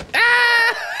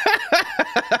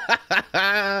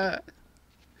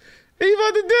 He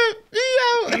about to dip. He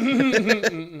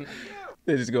out.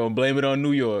 They're just gonna blame it on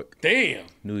New York. Damn.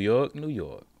 New York, New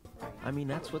York. I mean,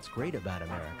 that's what's great about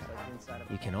America.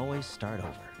 You can always start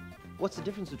over. What's the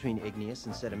difference between igneous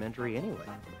and sedimentary anyway?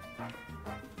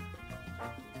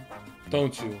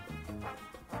 Don't you?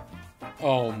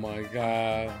 Oh my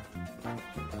God.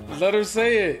 Let her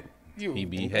say it. You He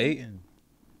be hating.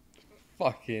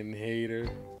 fucking hater.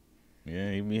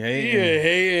 Yeah, he be He hating. a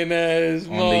hating ass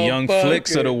On the young motherfucker.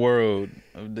 flicks of the world.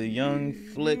 Of the young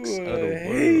flicks You of a the world.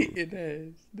 hating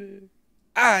ass dude.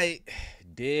 Alright,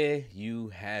 there you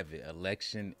have it.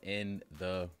 Election in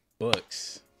the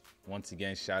books. Once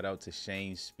again, shout out to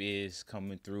ShaneSpears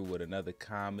coming through with another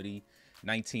comedy.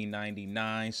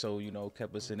 1999, so you know,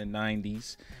 kept us in the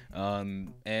 90s.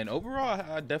 And overall,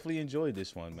 I definitely enjoyed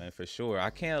this one, man, for sure.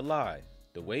 I can't lie.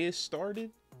 The way it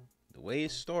started,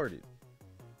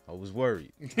 I was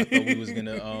worried. I thought we was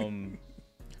gonna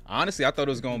honestly, I thought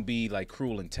it was gonna be like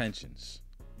Cruel Intentions.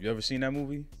 You ever seen that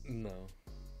movie? No.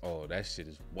 Oh, that shit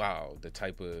is wild. The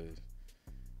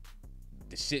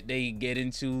shit they get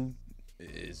into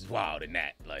is wild in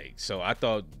that. Like, so I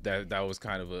thought that was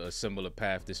kind of a similar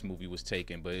path this movie was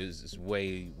taking, but it's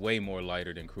way more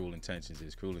lighter than Cruel Intentions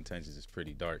is. Cruel Intentions is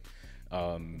pretty dark.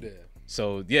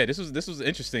 So yeah, this was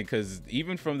interesting because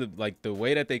even from the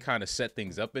way that they kind of set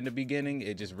things up in the beginning,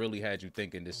 it just really had you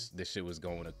thinking this shit was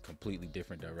going a completely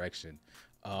different direction.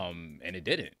 And it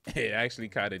didn't. It actually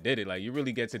kind of did it. Like, you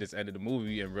really get to this end of the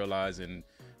movie and realizing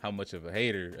how much of a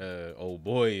hater old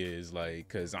boy is. Like,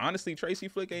 because honestly, Tracy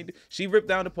Flick she ripped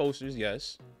down the posters.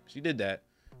 Yes, she did that,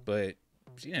 but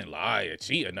she didn't lie or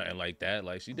cheat or nothing like that.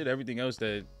 Like, she did everything else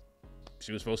that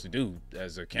she was supposed to do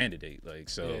as a candidate. Like,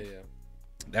 so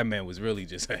that man was really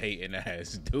just a hating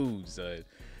ass dude. So,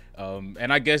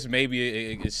 and I guess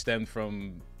maybe it stemmed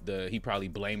from he probably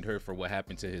blamed her for what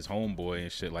happened to his homeboy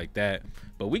and shit like that.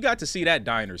 But we got to see that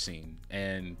diner scene,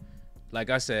 and like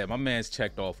I said, my man's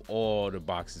checked off all the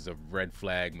boxes of red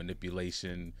flag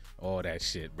manipulation, all that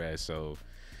shit, bruh. So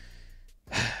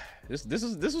this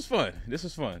was fun. This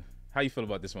was fun. How you feel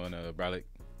about this one, Bralik?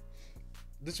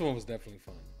 This one was definitely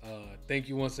fun. Thank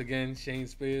you once again,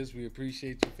 ShaneSpears. We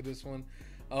appreciate you for this one.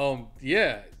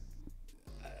 Yeah,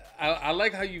 I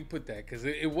like how you put that because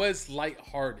it was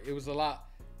lighthearted. It was a lot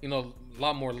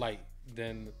more light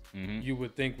than you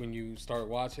would think when you start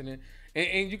watching it.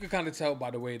 And you could kind of tell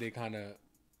by the way they kind of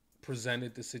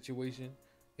presented the situation.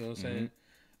 You know what I'm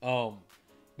saying?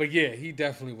 But yeah, he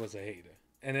definitely was a hater.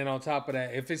 And then on top of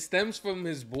that, if it stems from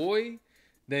his boy,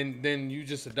 then you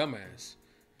just a dumbass.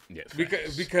 Yeah,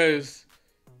 because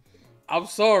I'm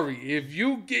sorry, if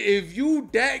you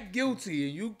that guilty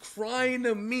and you crying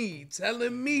to me,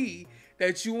 telling me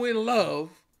that you in love,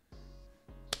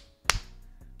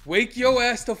 wake your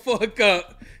ass the fuck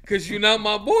up, cause you're not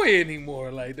my boy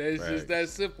anymore. Like that's just that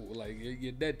simple. Like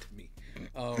you're dead to me.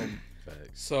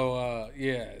 So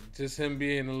yeah, just him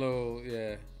being a little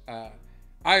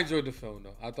I enjoyed the film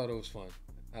though. I thought it was fun.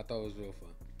 I thought it was real fun.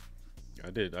 I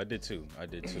did too.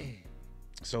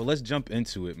 So let's jump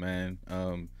into it, man.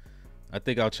 I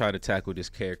think I'll try to tackle this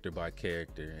character by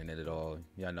character, and then y'all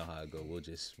know how it go. We'll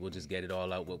just get it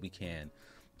all out what we can.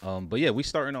 But yeah, we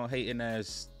starting on hating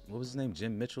as, what was his name?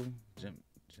 Jim Mitchell? Jim,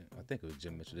 I think it was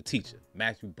Jim Mitchell, the teacher,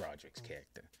 Matthew Broderick's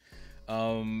character.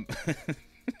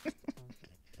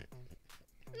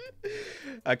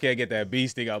 I can't get that bee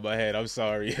sting out my head. I'm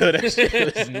sorry. That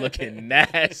shit was looking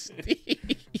nasty.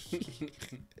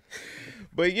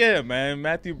 But yeah, man,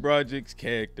 Matthew Broderick's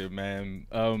character, man.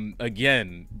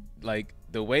 Again, like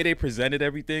the way they presented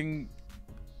everything,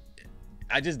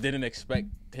 I just didn't expect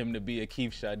him to be a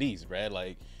Keith Shadis, right?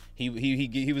 Like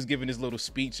he was giving his little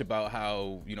speech about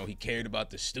how, you know, he cared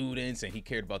about the students and he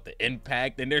cared about the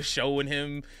impact, and they're showing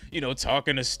him, you know,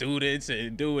 talking to students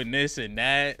and doing this and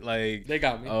that. Like they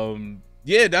got me.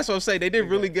 Yeah, that's what I'm saying. They did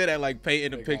really good at like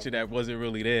painting a picture that wasn't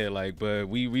really there. Like, but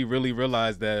we really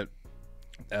realized that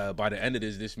by the end of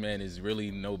this man is really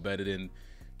no better than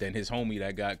his homie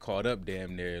that got caught up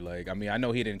damn near. Like, I mean, I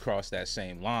know he didn't cross that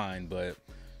same line, but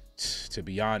to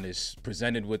be honest,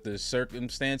 presented with the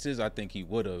circumstances, I think he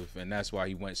would have, and that's why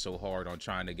he went so hard on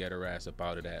trying to get her ass up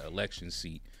out of that election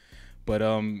seat. But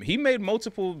he made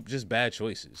multiple just bad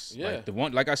choices. Yeah.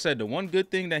 Like I said, the one good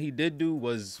thing that he did do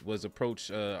was approach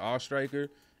Ostriker,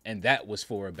 and that was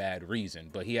for a bad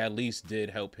reason. But he at least did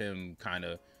help him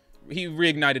he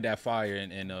reignited that fire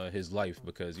in his life,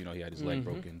 because, you know, he had his leg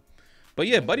broken. But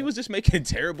yeah, Buddy was just making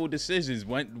terrible decisions.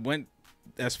 Went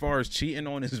as far as cheating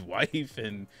on his wife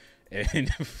and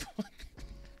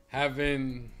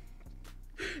having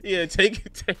take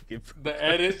it. The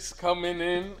edits coming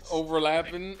in,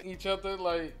 overlapping each other,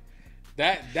 like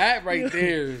that right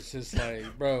there is just like,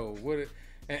 bro, what?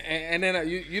 And then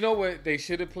you know what they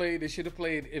should have played? They should have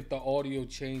played if the audio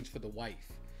changed for the wife,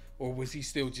 or was he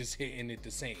still just hitting it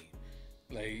the same?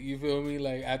 Like, you feel me?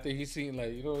 Like, after he seen,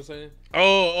 like, you know what I'm saying?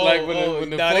 When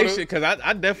the photo... they should, because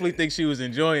I definitely think she was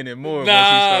enjoying it more.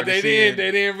 Nah, they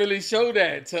didn't really show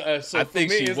that to us. So I think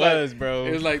me, she was, bro.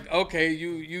 It was like, okay,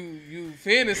 you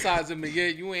fantasizing, but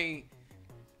yet you ain't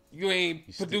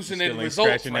producing any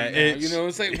results right now. You know what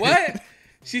I'm saying? What?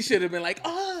 She should have been like,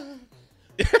 child.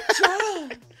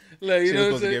 Like, you she know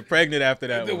was supposed to get pregnant after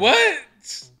that one. What?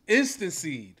 Instant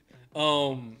seed.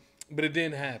 But it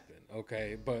didn't happen.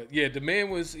 Okay, but yeah, the man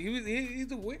he's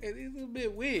a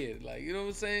bit weird, like, you know what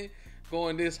I'm saying,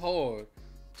 going this hard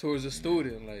towards a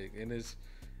student, like, and it's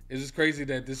just crazy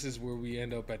that this is where we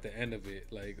end up at the end of it.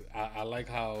 Like, I like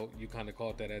how you kind of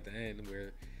caught that at the end,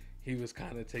 where he was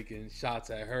kind of taking shots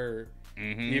at her,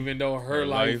 even though her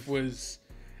life was,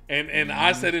 and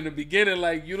I said in the beginning,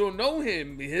 like, you don't know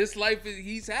him, his life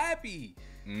he's happy.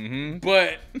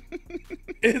 But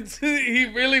he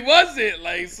really wasn't,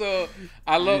 like, so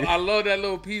I love that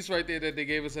little piece right there that they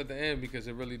gave us at the end, because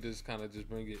it really just kind of just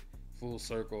bring it full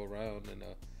circle around. And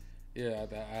yeah,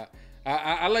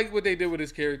 I like what they did with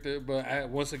his character, but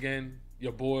once again,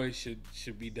 your boy should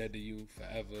be dead to you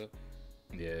forever.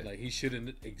 Yeah, like, he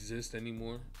shouldn't exist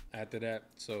anymore after that.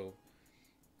 So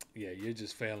yeah, you're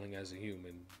just failing as a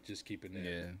human, just keeping that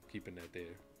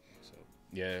there. So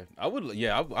yeah, I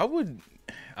would.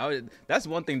 That's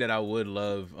one thing that I would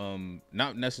love,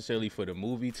 not necessarily for the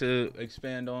movie to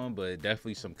expand on, but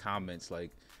definitely some comments.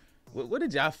 Like, what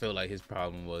did y'all feel like his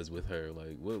problem was with her?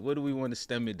 Like, what do we want to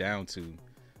stem it down to?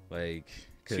 Like,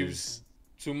 she was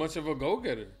too much of a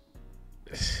go-getter.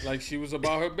 Like, she was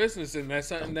about her business, and that's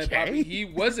something that probably he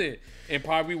wasn't, and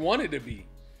probably wanted to be.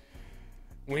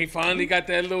 When he finally got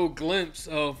that little glimpse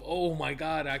of, oh my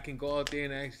God, I can go out there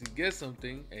and actually get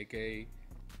something, aka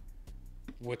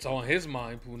what's on his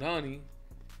mind, Punani,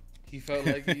 he felt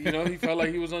like, you know, he felt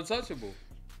like he was untouchable.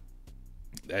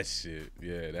 That shit,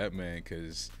 yeah, that man.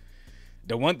 Because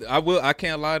the one I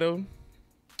can't lie though,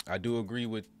 I do agree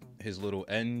with his little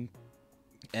end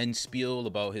spiel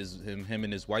about him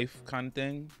and his wife kind of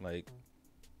thing. Like,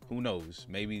 who knows?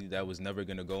 Maybe that was never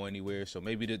gonna go anywhere. So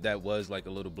maybe that was like a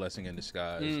little blessing in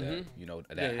disguise that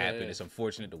that happened. It's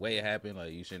unfortunate the way it happened.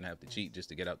 Like you shouldn't have to cheat just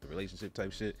to get out the relationship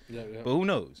type shit. But who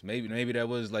knows? Maybe that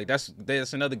was like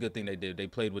that's another good thing they did. They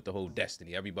played with the whole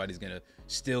destiny. Everybody's gonna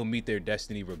still meet their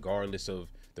destiny regardless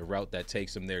of the route that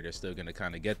takes them there. They're still gonna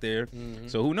kind of get there.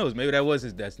 So who knows? Maybe that was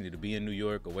his destiny, to be in New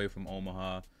York, away from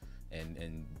Omaha,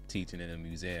 and teaching in a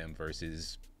museum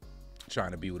versus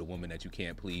trying to be with a woman that you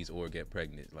can't please or get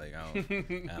pregnant. Like I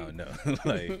don't know.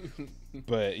 Like,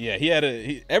 but yeah,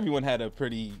 everyone had a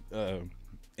pretty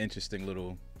interesting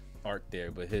little arc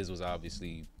there, but his was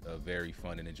obviously very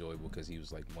fun and enjoyable because he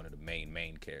was like one of the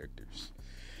main characters.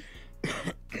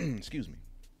 Excuse me.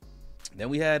 Then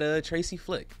we had Tracy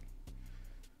Flick.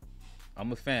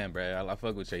 I'm a fan, bro. I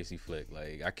fuck with Tracy Flick.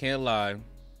 Like, I can't lie.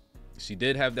 She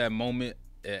did have that moment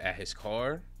at his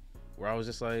car where I was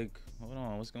just like, hold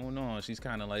on, what's going on? She's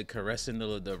kind of like caressing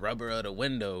the rubber of the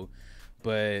window.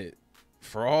 But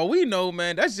for all we know,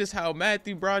 man, that's just how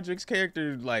Matthew Broderick's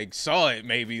character like saw it.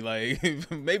 Maybe like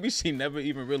maybe she never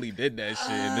even really did that shit.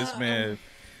 And this man,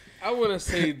 I wouldn't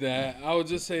say that. I would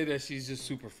just say that she's just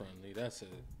super friendly. That's it.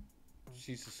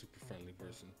 She's a super friendly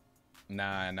person.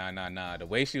 Nah. The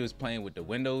way she was playing with the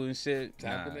window and shit.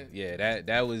 Tapping it? Yeah,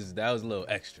 that was a little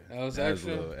extra. That was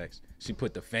extra? A little extra. She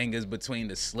put the fingers between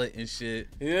the slit and shit.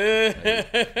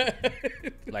 Yeah.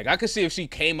 Like I could see if she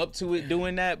came up to it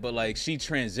doing that, but like she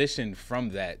transitioned from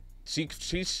that. She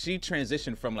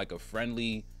transitioned from like a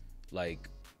friendly, like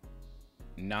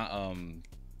not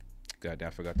God, I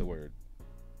forgot the word.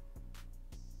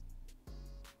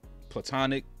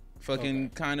 Platonic fucking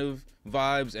kind of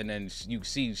vibes, and then you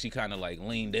see she kind of like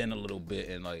leaned in a little bit,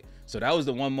 and like so that was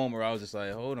the one moment where I was just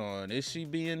like, hold on, is she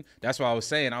being, that's what I was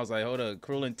saying, I was like, hold up,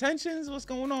 Cruel Intentions, what's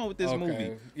going on with this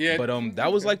movie? Yeah, but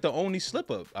that was like the only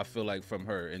slip up I feel like from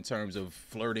her in terms of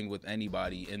flirting with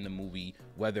anybody in the movie,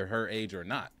 whether her age or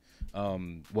not.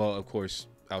 Well, of course,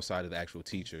 outside of the actual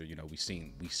teacher, you know, we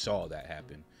saw that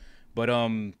happen, but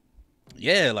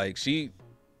yeah, like she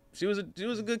was a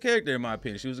good character in my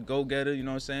opinion. She was a go-getter, you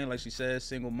know what I'm saying? Like she said,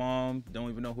 single mom, don't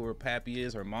even know who her pappy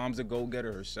is. Her mom's a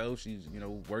go-getter herself. She's, you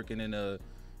know, working in the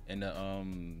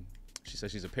she said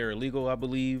she's a paralegal, I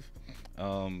believe.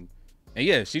 And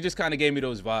yeah, she just kind of gave me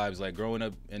those vibes. Like growing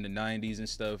up in the 90s and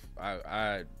stuff,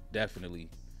 I definitely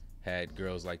had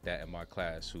girls like that in my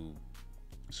class who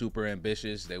super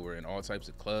ambitious. They were in all types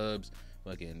of clubs,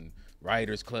 fucking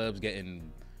writers clubs, getting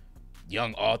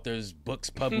young authors books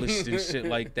published and shit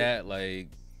like that. Like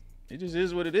it just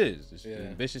is what it is. There's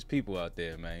ambitious people out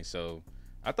there, man. So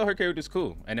I thought her character's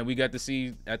cool, and then we got to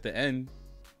see at the end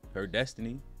her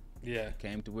destiny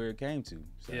came to where it came to.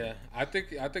 So. Yeah, I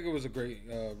think it was a great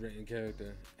written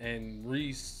character, and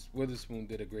Reese Witherspoon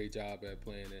did a great job at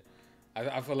playing it.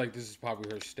 I feel like this is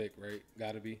probably her shtick, right?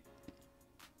 Gotta be.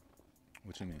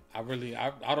 What you mean?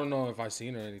 I don't know if I've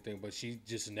seen her or anything, but she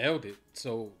just nailed it.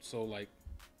 So like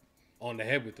on the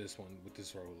head with this role.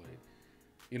 Like,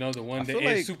 you know, the one that is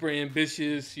like super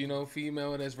ambitious, you know,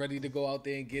 female that's ready to go out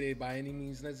there and get it by any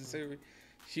means necessary.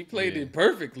 She played it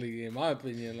perfectly, in my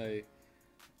opinion. Like,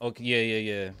 okay,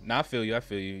 yeah. Nah, I feel you.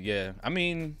 Yeah, I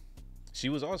mean, she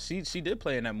did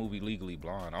play in that movie Legally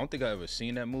Blonde. I don't think I ever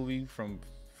seen that movie from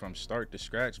start to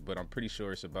scratch, but I'm pretty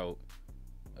sure it's about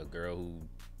a girl who,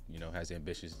 you know, has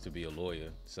ambitions to be a lawyer.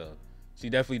 So she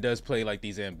definitely does play like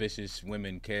these ambitious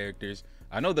women characters.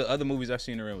 I know the other movies I've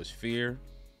seen her in was Fear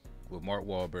with Mark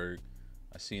Wahlberg.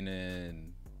 I seen her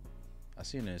in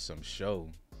some show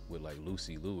with like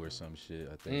Lucy Liu or some shit,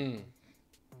 I think.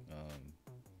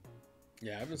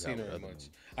 Yeah, I haven't seen her much.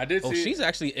 I did see she's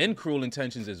actually in Cruel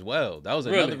Intentions as well. That was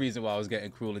another reason why I was getting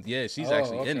Cruel. Yeah, she's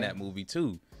actually in that movie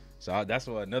too. So that's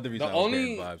why another reason I was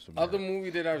getting vibes from her. The only other movie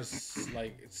that I've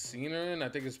like seen her in, I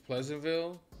think it's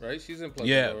Pleasantville, right? She's in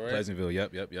Pleasantville, right? Yeah, Pleasantville.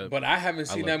 Yep. But I haven't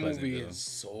seen that movie in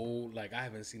I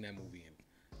haven't seen that movie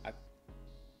in.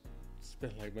 It's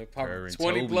been like probably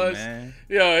 20 plus. Man.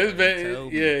 Yeah,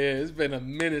 it's been a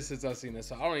minute since I've seen that,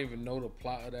 so I don't even know the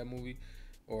plot of that movie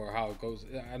or how it goes.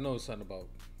 I know something about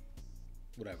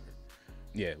whatever.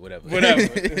 Yeah, whatever.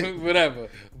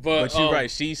 But you're right.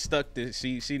 She stuck to.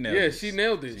 She nailed it. Yeah, she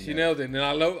nailed it. She nailed it. And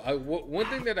I love. One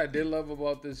thing that I did love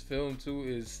about this film too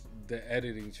is the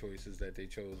editing choices that they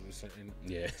chose with certain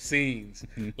scenes.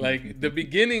 Like the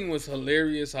beginning was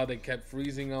hilarious. How they kept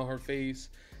freezing on her face,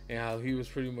 and how he was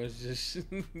pretty much just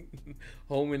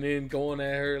homing in, going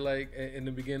at her like in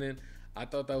the beginning. I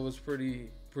thought that was pretty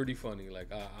funny. Like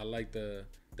I like the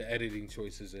editing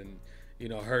choices, and you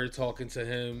know, her talking to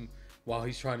him while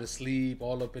he's trying to sleep,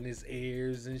 all up in his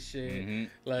ears and shit.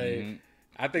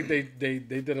 I think they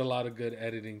did a lot of good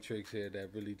editing tricks here that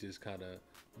really just kind of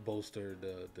bolster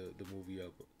the movie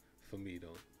up for me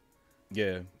though.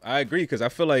 Yeah, I agree, because I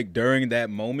feel like during that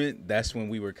moment, that's when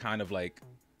we were kind of like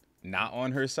not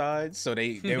on her side. So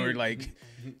they were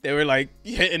like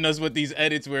hitting us with these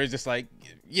edits where it's just like,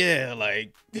 yeah,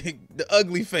 like the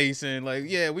ugly face, and like,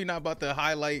 yeah, we not about to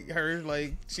highlight her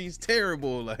like she's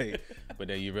terrible, like. But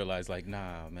then you realize like,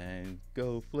 nah, man,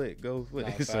 go flick. Nah,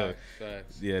 So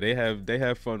facts. yeah, they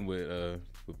have fun with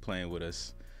playing with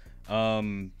us.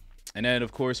 And then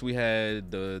of course we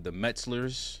had the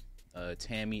Metzlers,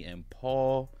 Tammy and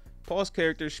Paul. Paul's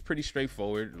character is pretty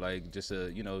straightforward, like just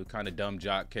a kind of dumb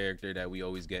jock character that we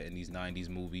always get in these 90s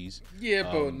movies.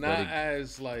 Yeah, but not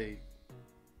as like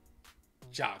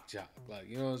jock, like,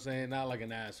 you know what I'm saying? Not like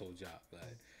an asshole jock.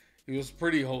 Like, he was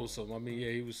pretty wholesome. I mean,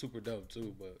 yeah, he was super dope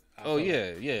too. But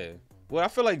yeah. Well, I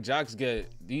feel like jocks you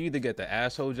either get the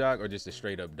asshole jock or just a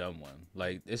straight up dumb one.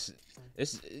 Like it's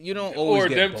you don't always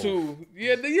get them both. too.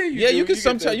 Yeah, you can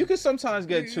sometimes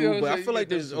get two, but I feel like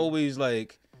there's always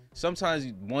like sometimes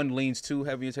one leans too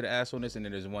heavy into the assholeness, and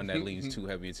then there's one that leans too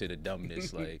heavy into the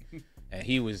dumbness. Like, and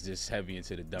he was just heavy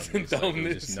into the dumbness. Like, there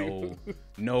was just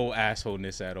no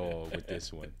assholeness at all with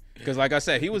this one. Because like I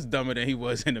said, he was dumber than he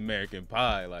was in American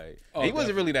Pie. Like, he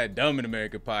wasn't really that dumb in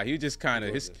American Pie. He was just kind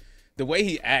of the way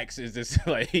he acts is just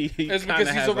like he it's kind of because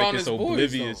he's has around like his this boys.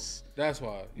 oblivious. That's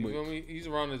why. You feel me? He's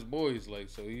around his boys, like,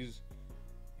 so he's,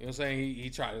 you know what I'm saying? He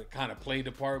tried to kind of play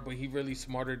the part, but he really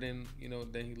smarter than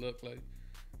than he looked like.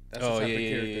 That's the type of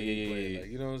character he played.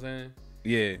 Like, you know what I'm saying?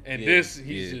 Yeah. And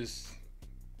he's just,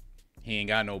 he ain't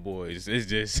got no boys. It's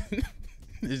just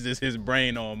it's just his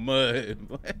brain on mud.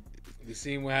 You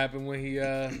seen what happened when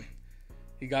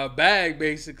he got bagged,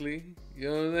 basically. You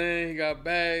know what I'm saying? He got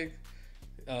bagged.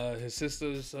 His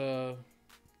sister's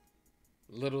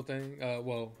little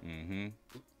thing.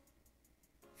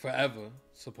 Forever,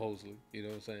 supposedly. You know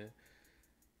what I'm saying?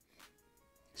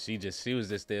 She was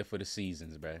just there for the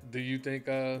seasons, bruh. Do you think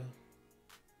the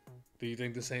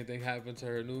same thing happened to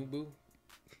her new boo?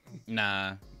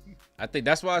 Nah. I think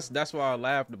that's why I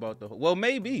laughed about the whole, well,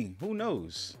 maybe. Who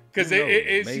knows? Because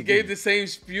she gave the same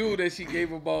spew that she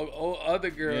gave about other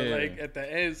girl, like, at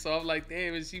the end. So I'm like,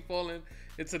 damn, is she falling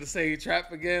into the same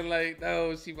trap again? Like,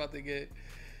 no, she about to get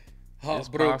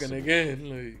heartbroken again.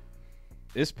 Like,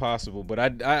 it's possible, but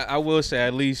I will say,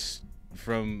 at least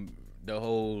from the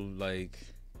whole, like,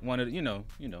 one of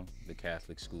the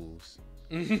Catholic schools.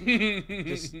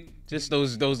 just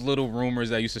those little rumors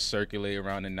that used to circulate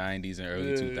around the 90s and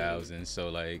early 2000s. So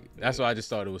like that's why I just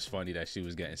thought it was funny that she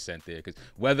was getting sent there, because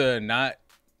whether or not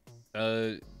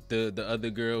the other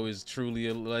girl is truly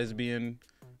a lesbian,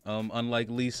 unlike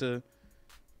Lisa,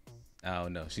 I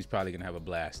don't know. She's probably gonna have a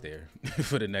blast there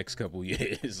for the next couple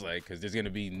years, like, because there's gonna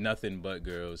be nothing but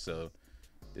girls. So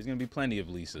there's gonna be plenty of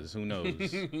Lisas. Who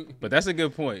knows? But that's a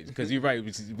good point, because you're right.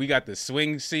 We got the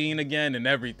swing scene again and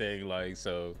everything, like,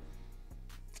 so.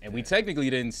 And we technically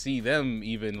didn't see them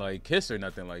even like kiss or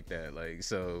nothing like that, like,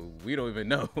 so we don't even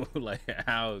know like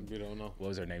how. We don't know. What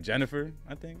was her name? Jennifer,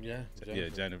 I think. Yeah.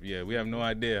 Jennifer. Yeah, we have no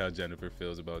idea how Jennifer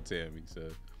feels about Tammy.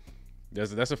 So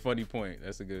that's a funny point.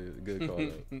 That's a good call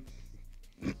out.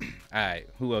 All right,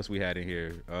 who else we had in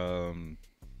here? I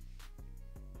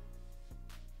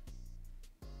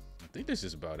think this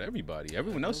is about everybody.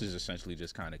 Everyone else is essentially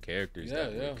just kind of characters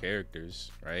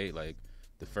characters, right? Like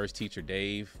the first teacher,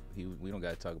 Dave. We don't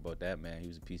got to talk about that, man. He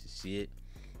was a piece of shit.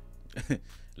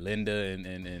 Linda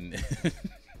and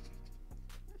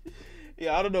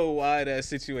yeah, I don't know why that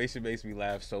situation makes me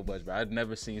laugh so much, but I've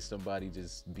never seen somebody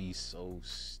just be so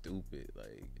stupid.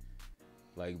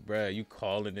 Like, bruh, you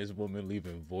calling this woman,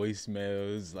 leaving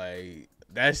voicemails, like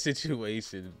that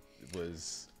situation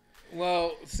was.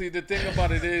 Well, see, the thing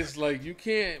about it is, like, you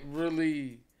can't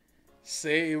really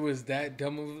say it was that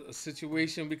dumb of a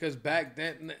situation, because back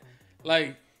then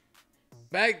they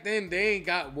ain't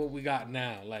got what we got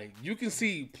now. Like, you can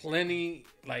see plenty,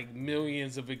 like,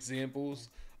 millions of examples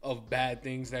of bad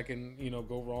things that can,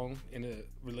 go wrong in a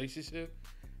relationship.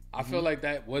 I feel like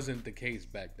that wasn't the case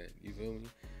back then. You feel me?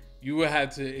 You would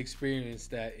have to experience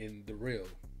that in the real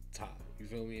time. You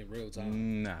feel me? In real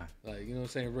time. Nah. Like, you know what I'm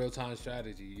saying? Real time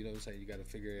strategy. You know what I'm saying? You got to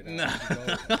figure it out.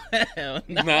 Hell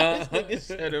nah.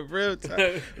 Said in real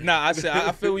time. Nah,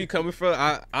 I feel where you coming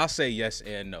from. I'll say yes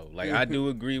and no. Like, I do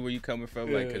agree where you coming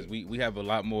from. Like, because we have a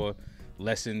lot more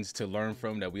lessons to learn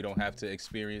from that we don't have to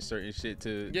experience certain shit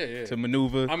to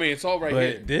maneuver. I mean, it's all right but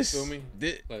here. This, you feel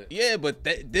me? But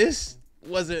this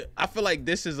wasn't. I feel like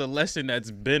this is a lesson that's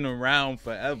been around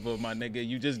forever, my nigga.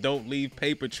 You just don't leave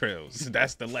paper trails.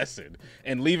 That's the lesson.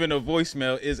 And leaving a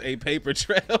voicemail is a paper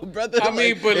trail, brother. I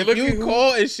mean, but if look you at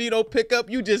call and she don't pick up,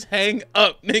 you just hang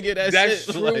up, nigga. That's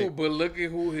it. true, Like, but look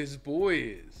at who his boy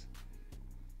is.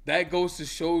 That goes to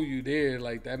show you there,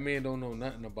 like, that man don't know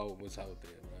nothing about what's out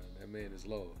there, man. That man is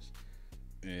lost.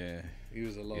 yeah. He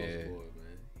was a lost boy,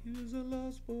 man. He was a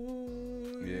lost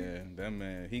boy. Yeah, that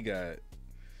man, he got.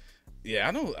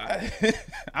 Yeah,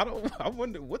 I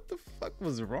wonder what the fuck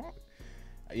was wrong.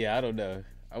 Yeah, I don't know.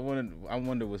 I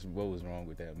wonder what was wrong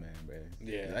with that man, man.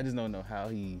 Yeah. I just don't know how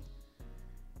he.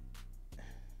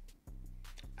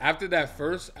 After that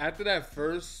first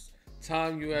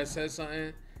time you had said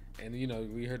something, and you know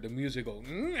we heard the music go,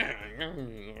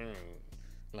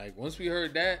 like once we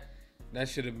heard that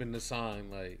should have been the sign,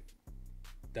 like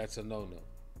that's a no.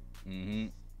 Mm-hmm.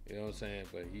 You know what I'm saying?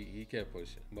 But he kept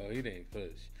pushing. Well, he didn't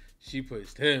push. She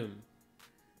pushed him,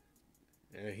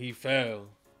 and he fell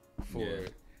for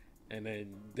it. And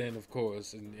then of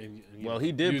course, and well,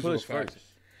 he did push first.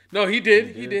 No, he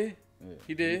did. He did. Yeah,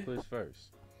 He did. He pushed first.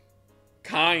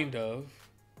 Kind of.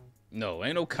 No,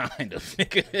 ain't no kind of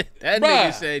nigga. That Bruh,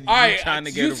 nigga said you trying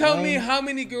to get you a tell room? me how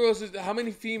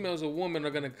many females or women are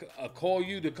gonna call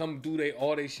you to come do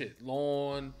all they shit,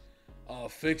 lawn,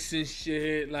 fixing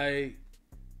shit, like.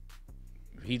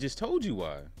 He just told you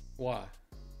why. Why?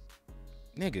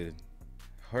 Nigga,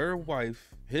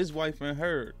 his wife and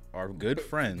her are good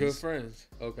friends. Good friends.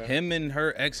 Okay. Him and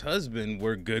her ex-husband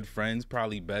were good friends,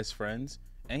 probably best friends,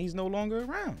 and he's no longer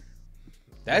around.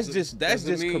 That's just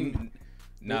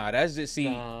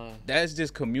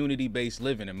community-based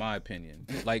living, in my opinion.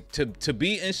 Like to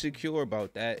be insecure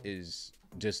about that is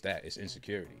just that. It's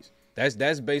insecurities.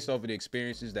 That's based off of the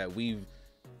experiences that we've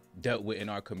dealt with in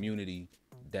our community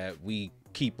that we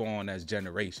keep on as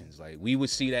generations. Like we would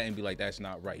see that and be like, that's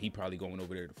not right. He probably going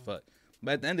over there to fuck.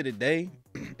 But at the end of the day,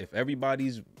 if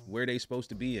everybody's where they supposed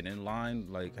to be and in line,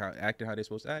 like acting how they're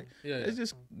supposed to act, it's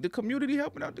just the community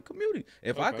helping out the community.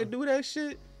 If I could do that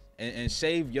shit and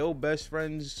save your best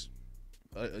friends,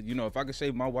 if I could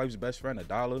save my wife's best friend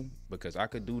 $1 because I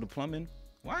could do the plumbing,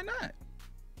 why not?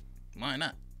 Why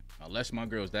not? Unless my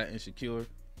girl's that insecure.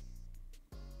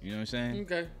 You know what I'm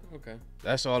saying? Okay.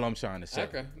 That's all I'm trying to say.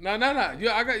 Okay. No.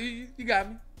 Yeah, I got you. You got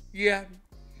me. Yeah.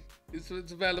 It's a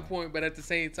valid point, but at the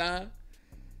same time,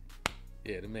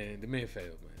 yeah, the man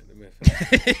failed, man.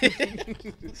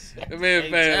 The man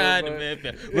failed.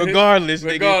 Regardless,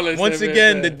 nigga. Once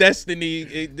again, the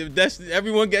the destiny.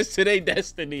 Everyone gets to their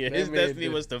destiny, and his destiny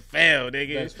was to fail,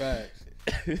 nigga. That's facts.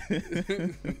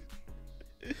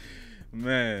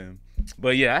 Man.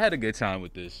 But yeah, I had a good time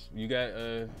with this. You got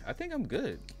I think I'm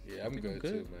good. Yeah, I'm good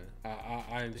too, man.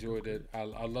 I enjoyed it. I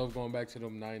love going back to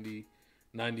them 90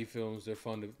 films. They're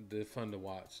fun to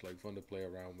watch, like fun to play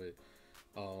around with.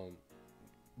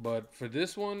 But for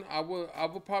this one, I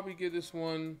would probably give this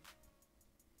one,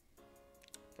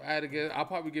 if I had to get, I'll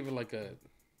probably give it like a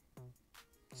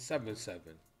 7.7.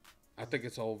 I think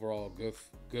it's overall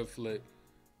good flick,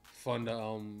 fun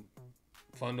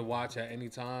to watch at any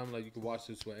time. Like you can watch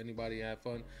this with anybody and have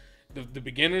fun. The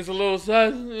beginner's a little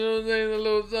sus, you know what I'm saying? A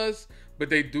little sus, but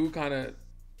they do kind of,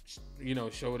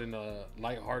 show it in a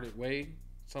lighthearted way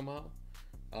somehow.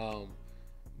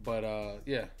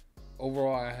 Yeah,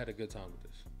 overall I had a good time with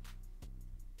this.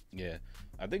 Yeah,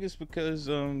 I think it's because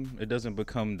it doesn't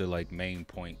become the like main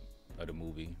point of the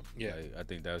movie. Yeah, like, I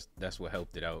think that's what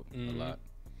helped it out a lot.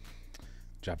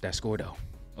 Drop that score though.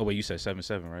 Oh wait, you said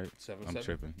 7.7, right? 7.7. I'm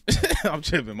tripping. I'm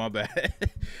tripping. My bad.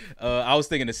 I was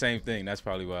thinking the same thing. That's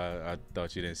probably why I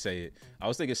thought you didn't say it. I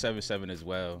was thinking 7.7 as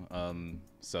well.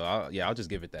 So I'll just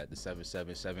give it that, the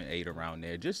 7.7, 7.8 around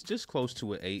there, just close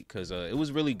to an 8, because it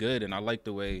was really good, and I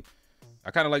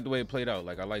kind of like the way it played out.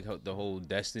 Like I like the whole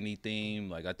Destiny theme.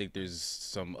 Like I think there's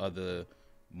some other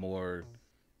more,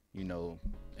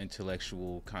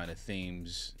 intellectual kind of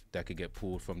themes that could get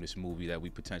pulled from this movie that we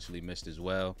potentially missed as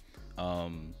well.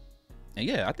 And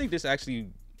yeah, I think this actually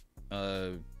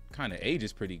kind of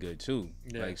ages pretty good too.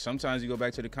 Yeah. Like sometimes you go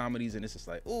back to the comedies and it's just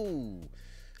like, ooh,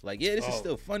 like this is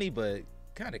still funny, but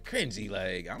kind of cringy.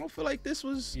 Like I don't feel like this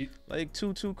was like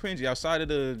too cringy outside of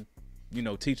the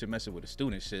teacher messing with the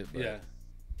student shit. But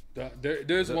yeah,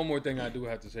 there's one more thing I do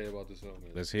have to say about this film.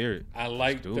 Let's hear it. I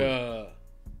like the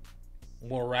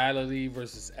morality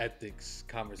versus ethics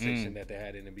conversation that they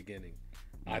had in the beginning.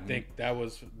 I think that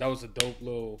was a dope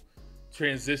little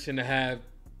transition to have,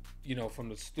 from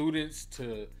the students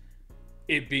to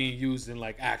it being used in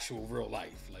like actual real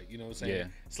life. Like, you know what I'm saying? Yeah.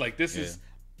 It's like this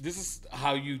is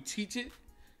how you teach it,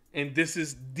 and this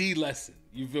is the lesson.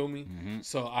 You feel me?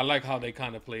 So I like how they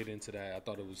kind of played into that. I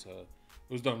thought it was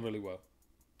It was done really well.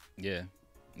 Yeah.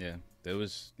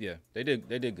 They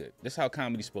did good. That's how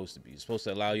comedy's supposed to be. It's supposed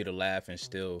to allow you to laugh and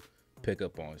still pick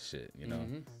up on shit, you know.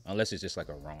 Unless it's just like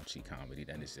a raunchy comedy,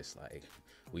 then it's just like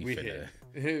we finna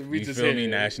we you just feel hit me, it.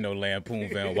 National Lampoon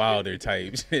Van Wilder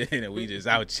type shit, and we just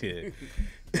out here.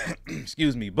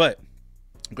 Excuse me, but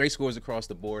great scores across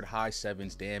the board, high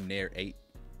 7s, damn near 8.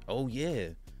 Oh yeah,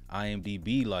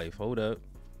 IMDb life. Hold up,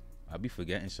 I be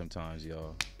forgetting sometimes,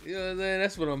 y'all. You know what I'm saying?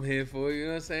 That's what I'm here for. You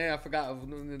know what I'm saying? I forgot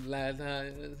last time.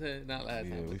 You know what I'm saying? Not last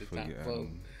time, but the top 4.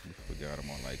 We forgot them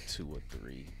on like 2 or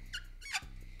 3.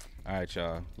 All right,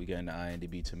 y'all. We getting the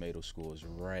IMDb tomato scores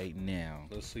right now.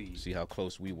 Let's see. See how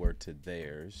close we were to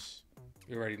theirs.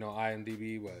 You already know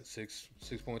IMDb, what,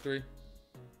 6.3?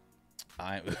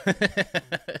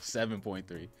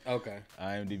 7.3. Okay.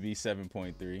 IMDb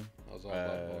 7.3.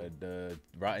 The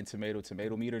Rotten Tomato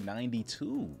meter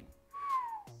 92.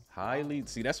 Highly.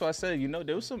 See, that's why I said, you know,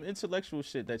 there was some intellectual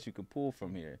shit that you could pull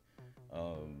from here.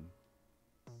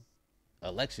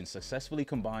 Election successfully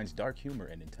combines dark humor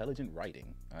and intelligent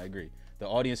writing. I agree. The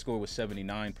audience score was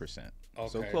 79%. Okay,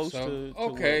 so close to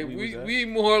okay, where we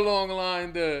more along the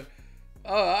line to.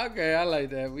 Oh, okay, I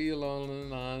like that. We along the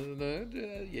line.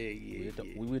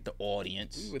 We with the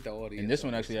audience. We with the audience. And this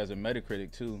one actually has a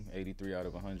Metacritic too, 83 out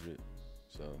of 100.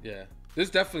 So yeah, there's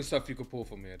definitely stuff you could pull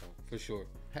from here though, for sure.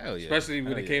 Hell yeah. Especially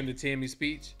when it came to Tammy's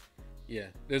speech. Yeah,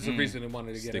 there's a reason they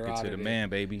wanted to get her out of there. Sticking to the man,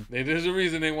 baby. There's a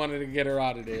reason they wanted to get her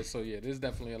out of there. So yeah, there's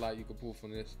definitely a lot you could pull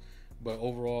from this. But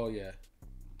overall, yeah,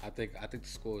 I think the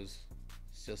score is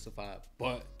justified. But you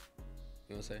know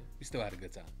what I'm saying? We still had a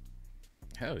good time.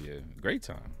 Hell yeah, great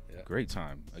time. Yeah. Great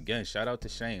time. Again, shout out to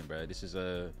Shane, bro. This is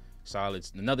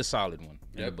another solid one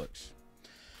in the books.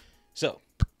 So,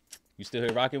 you still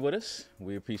here rocking with us?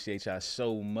 We appreciate y'all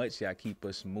so much. Y'all keep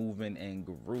us moving and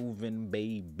grooving,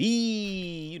 baby.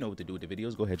 You know what to do with the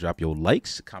videos. Go ahead, drop your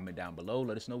likes, comment down below.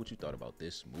 Let us know what you thought about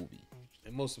this movie.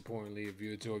 And most importantly, if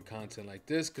you enjoy content like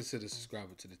this, consider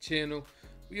subscribing to the channel.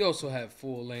 We also have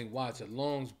full-length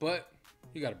watch-alongs, but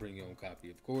you got to bring your own copy,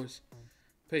 of course.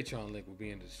 Patreon link will be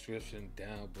in the description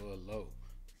down below.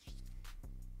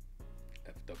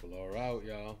 FRR out,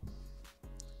 y'all.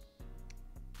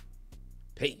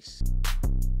 Peace.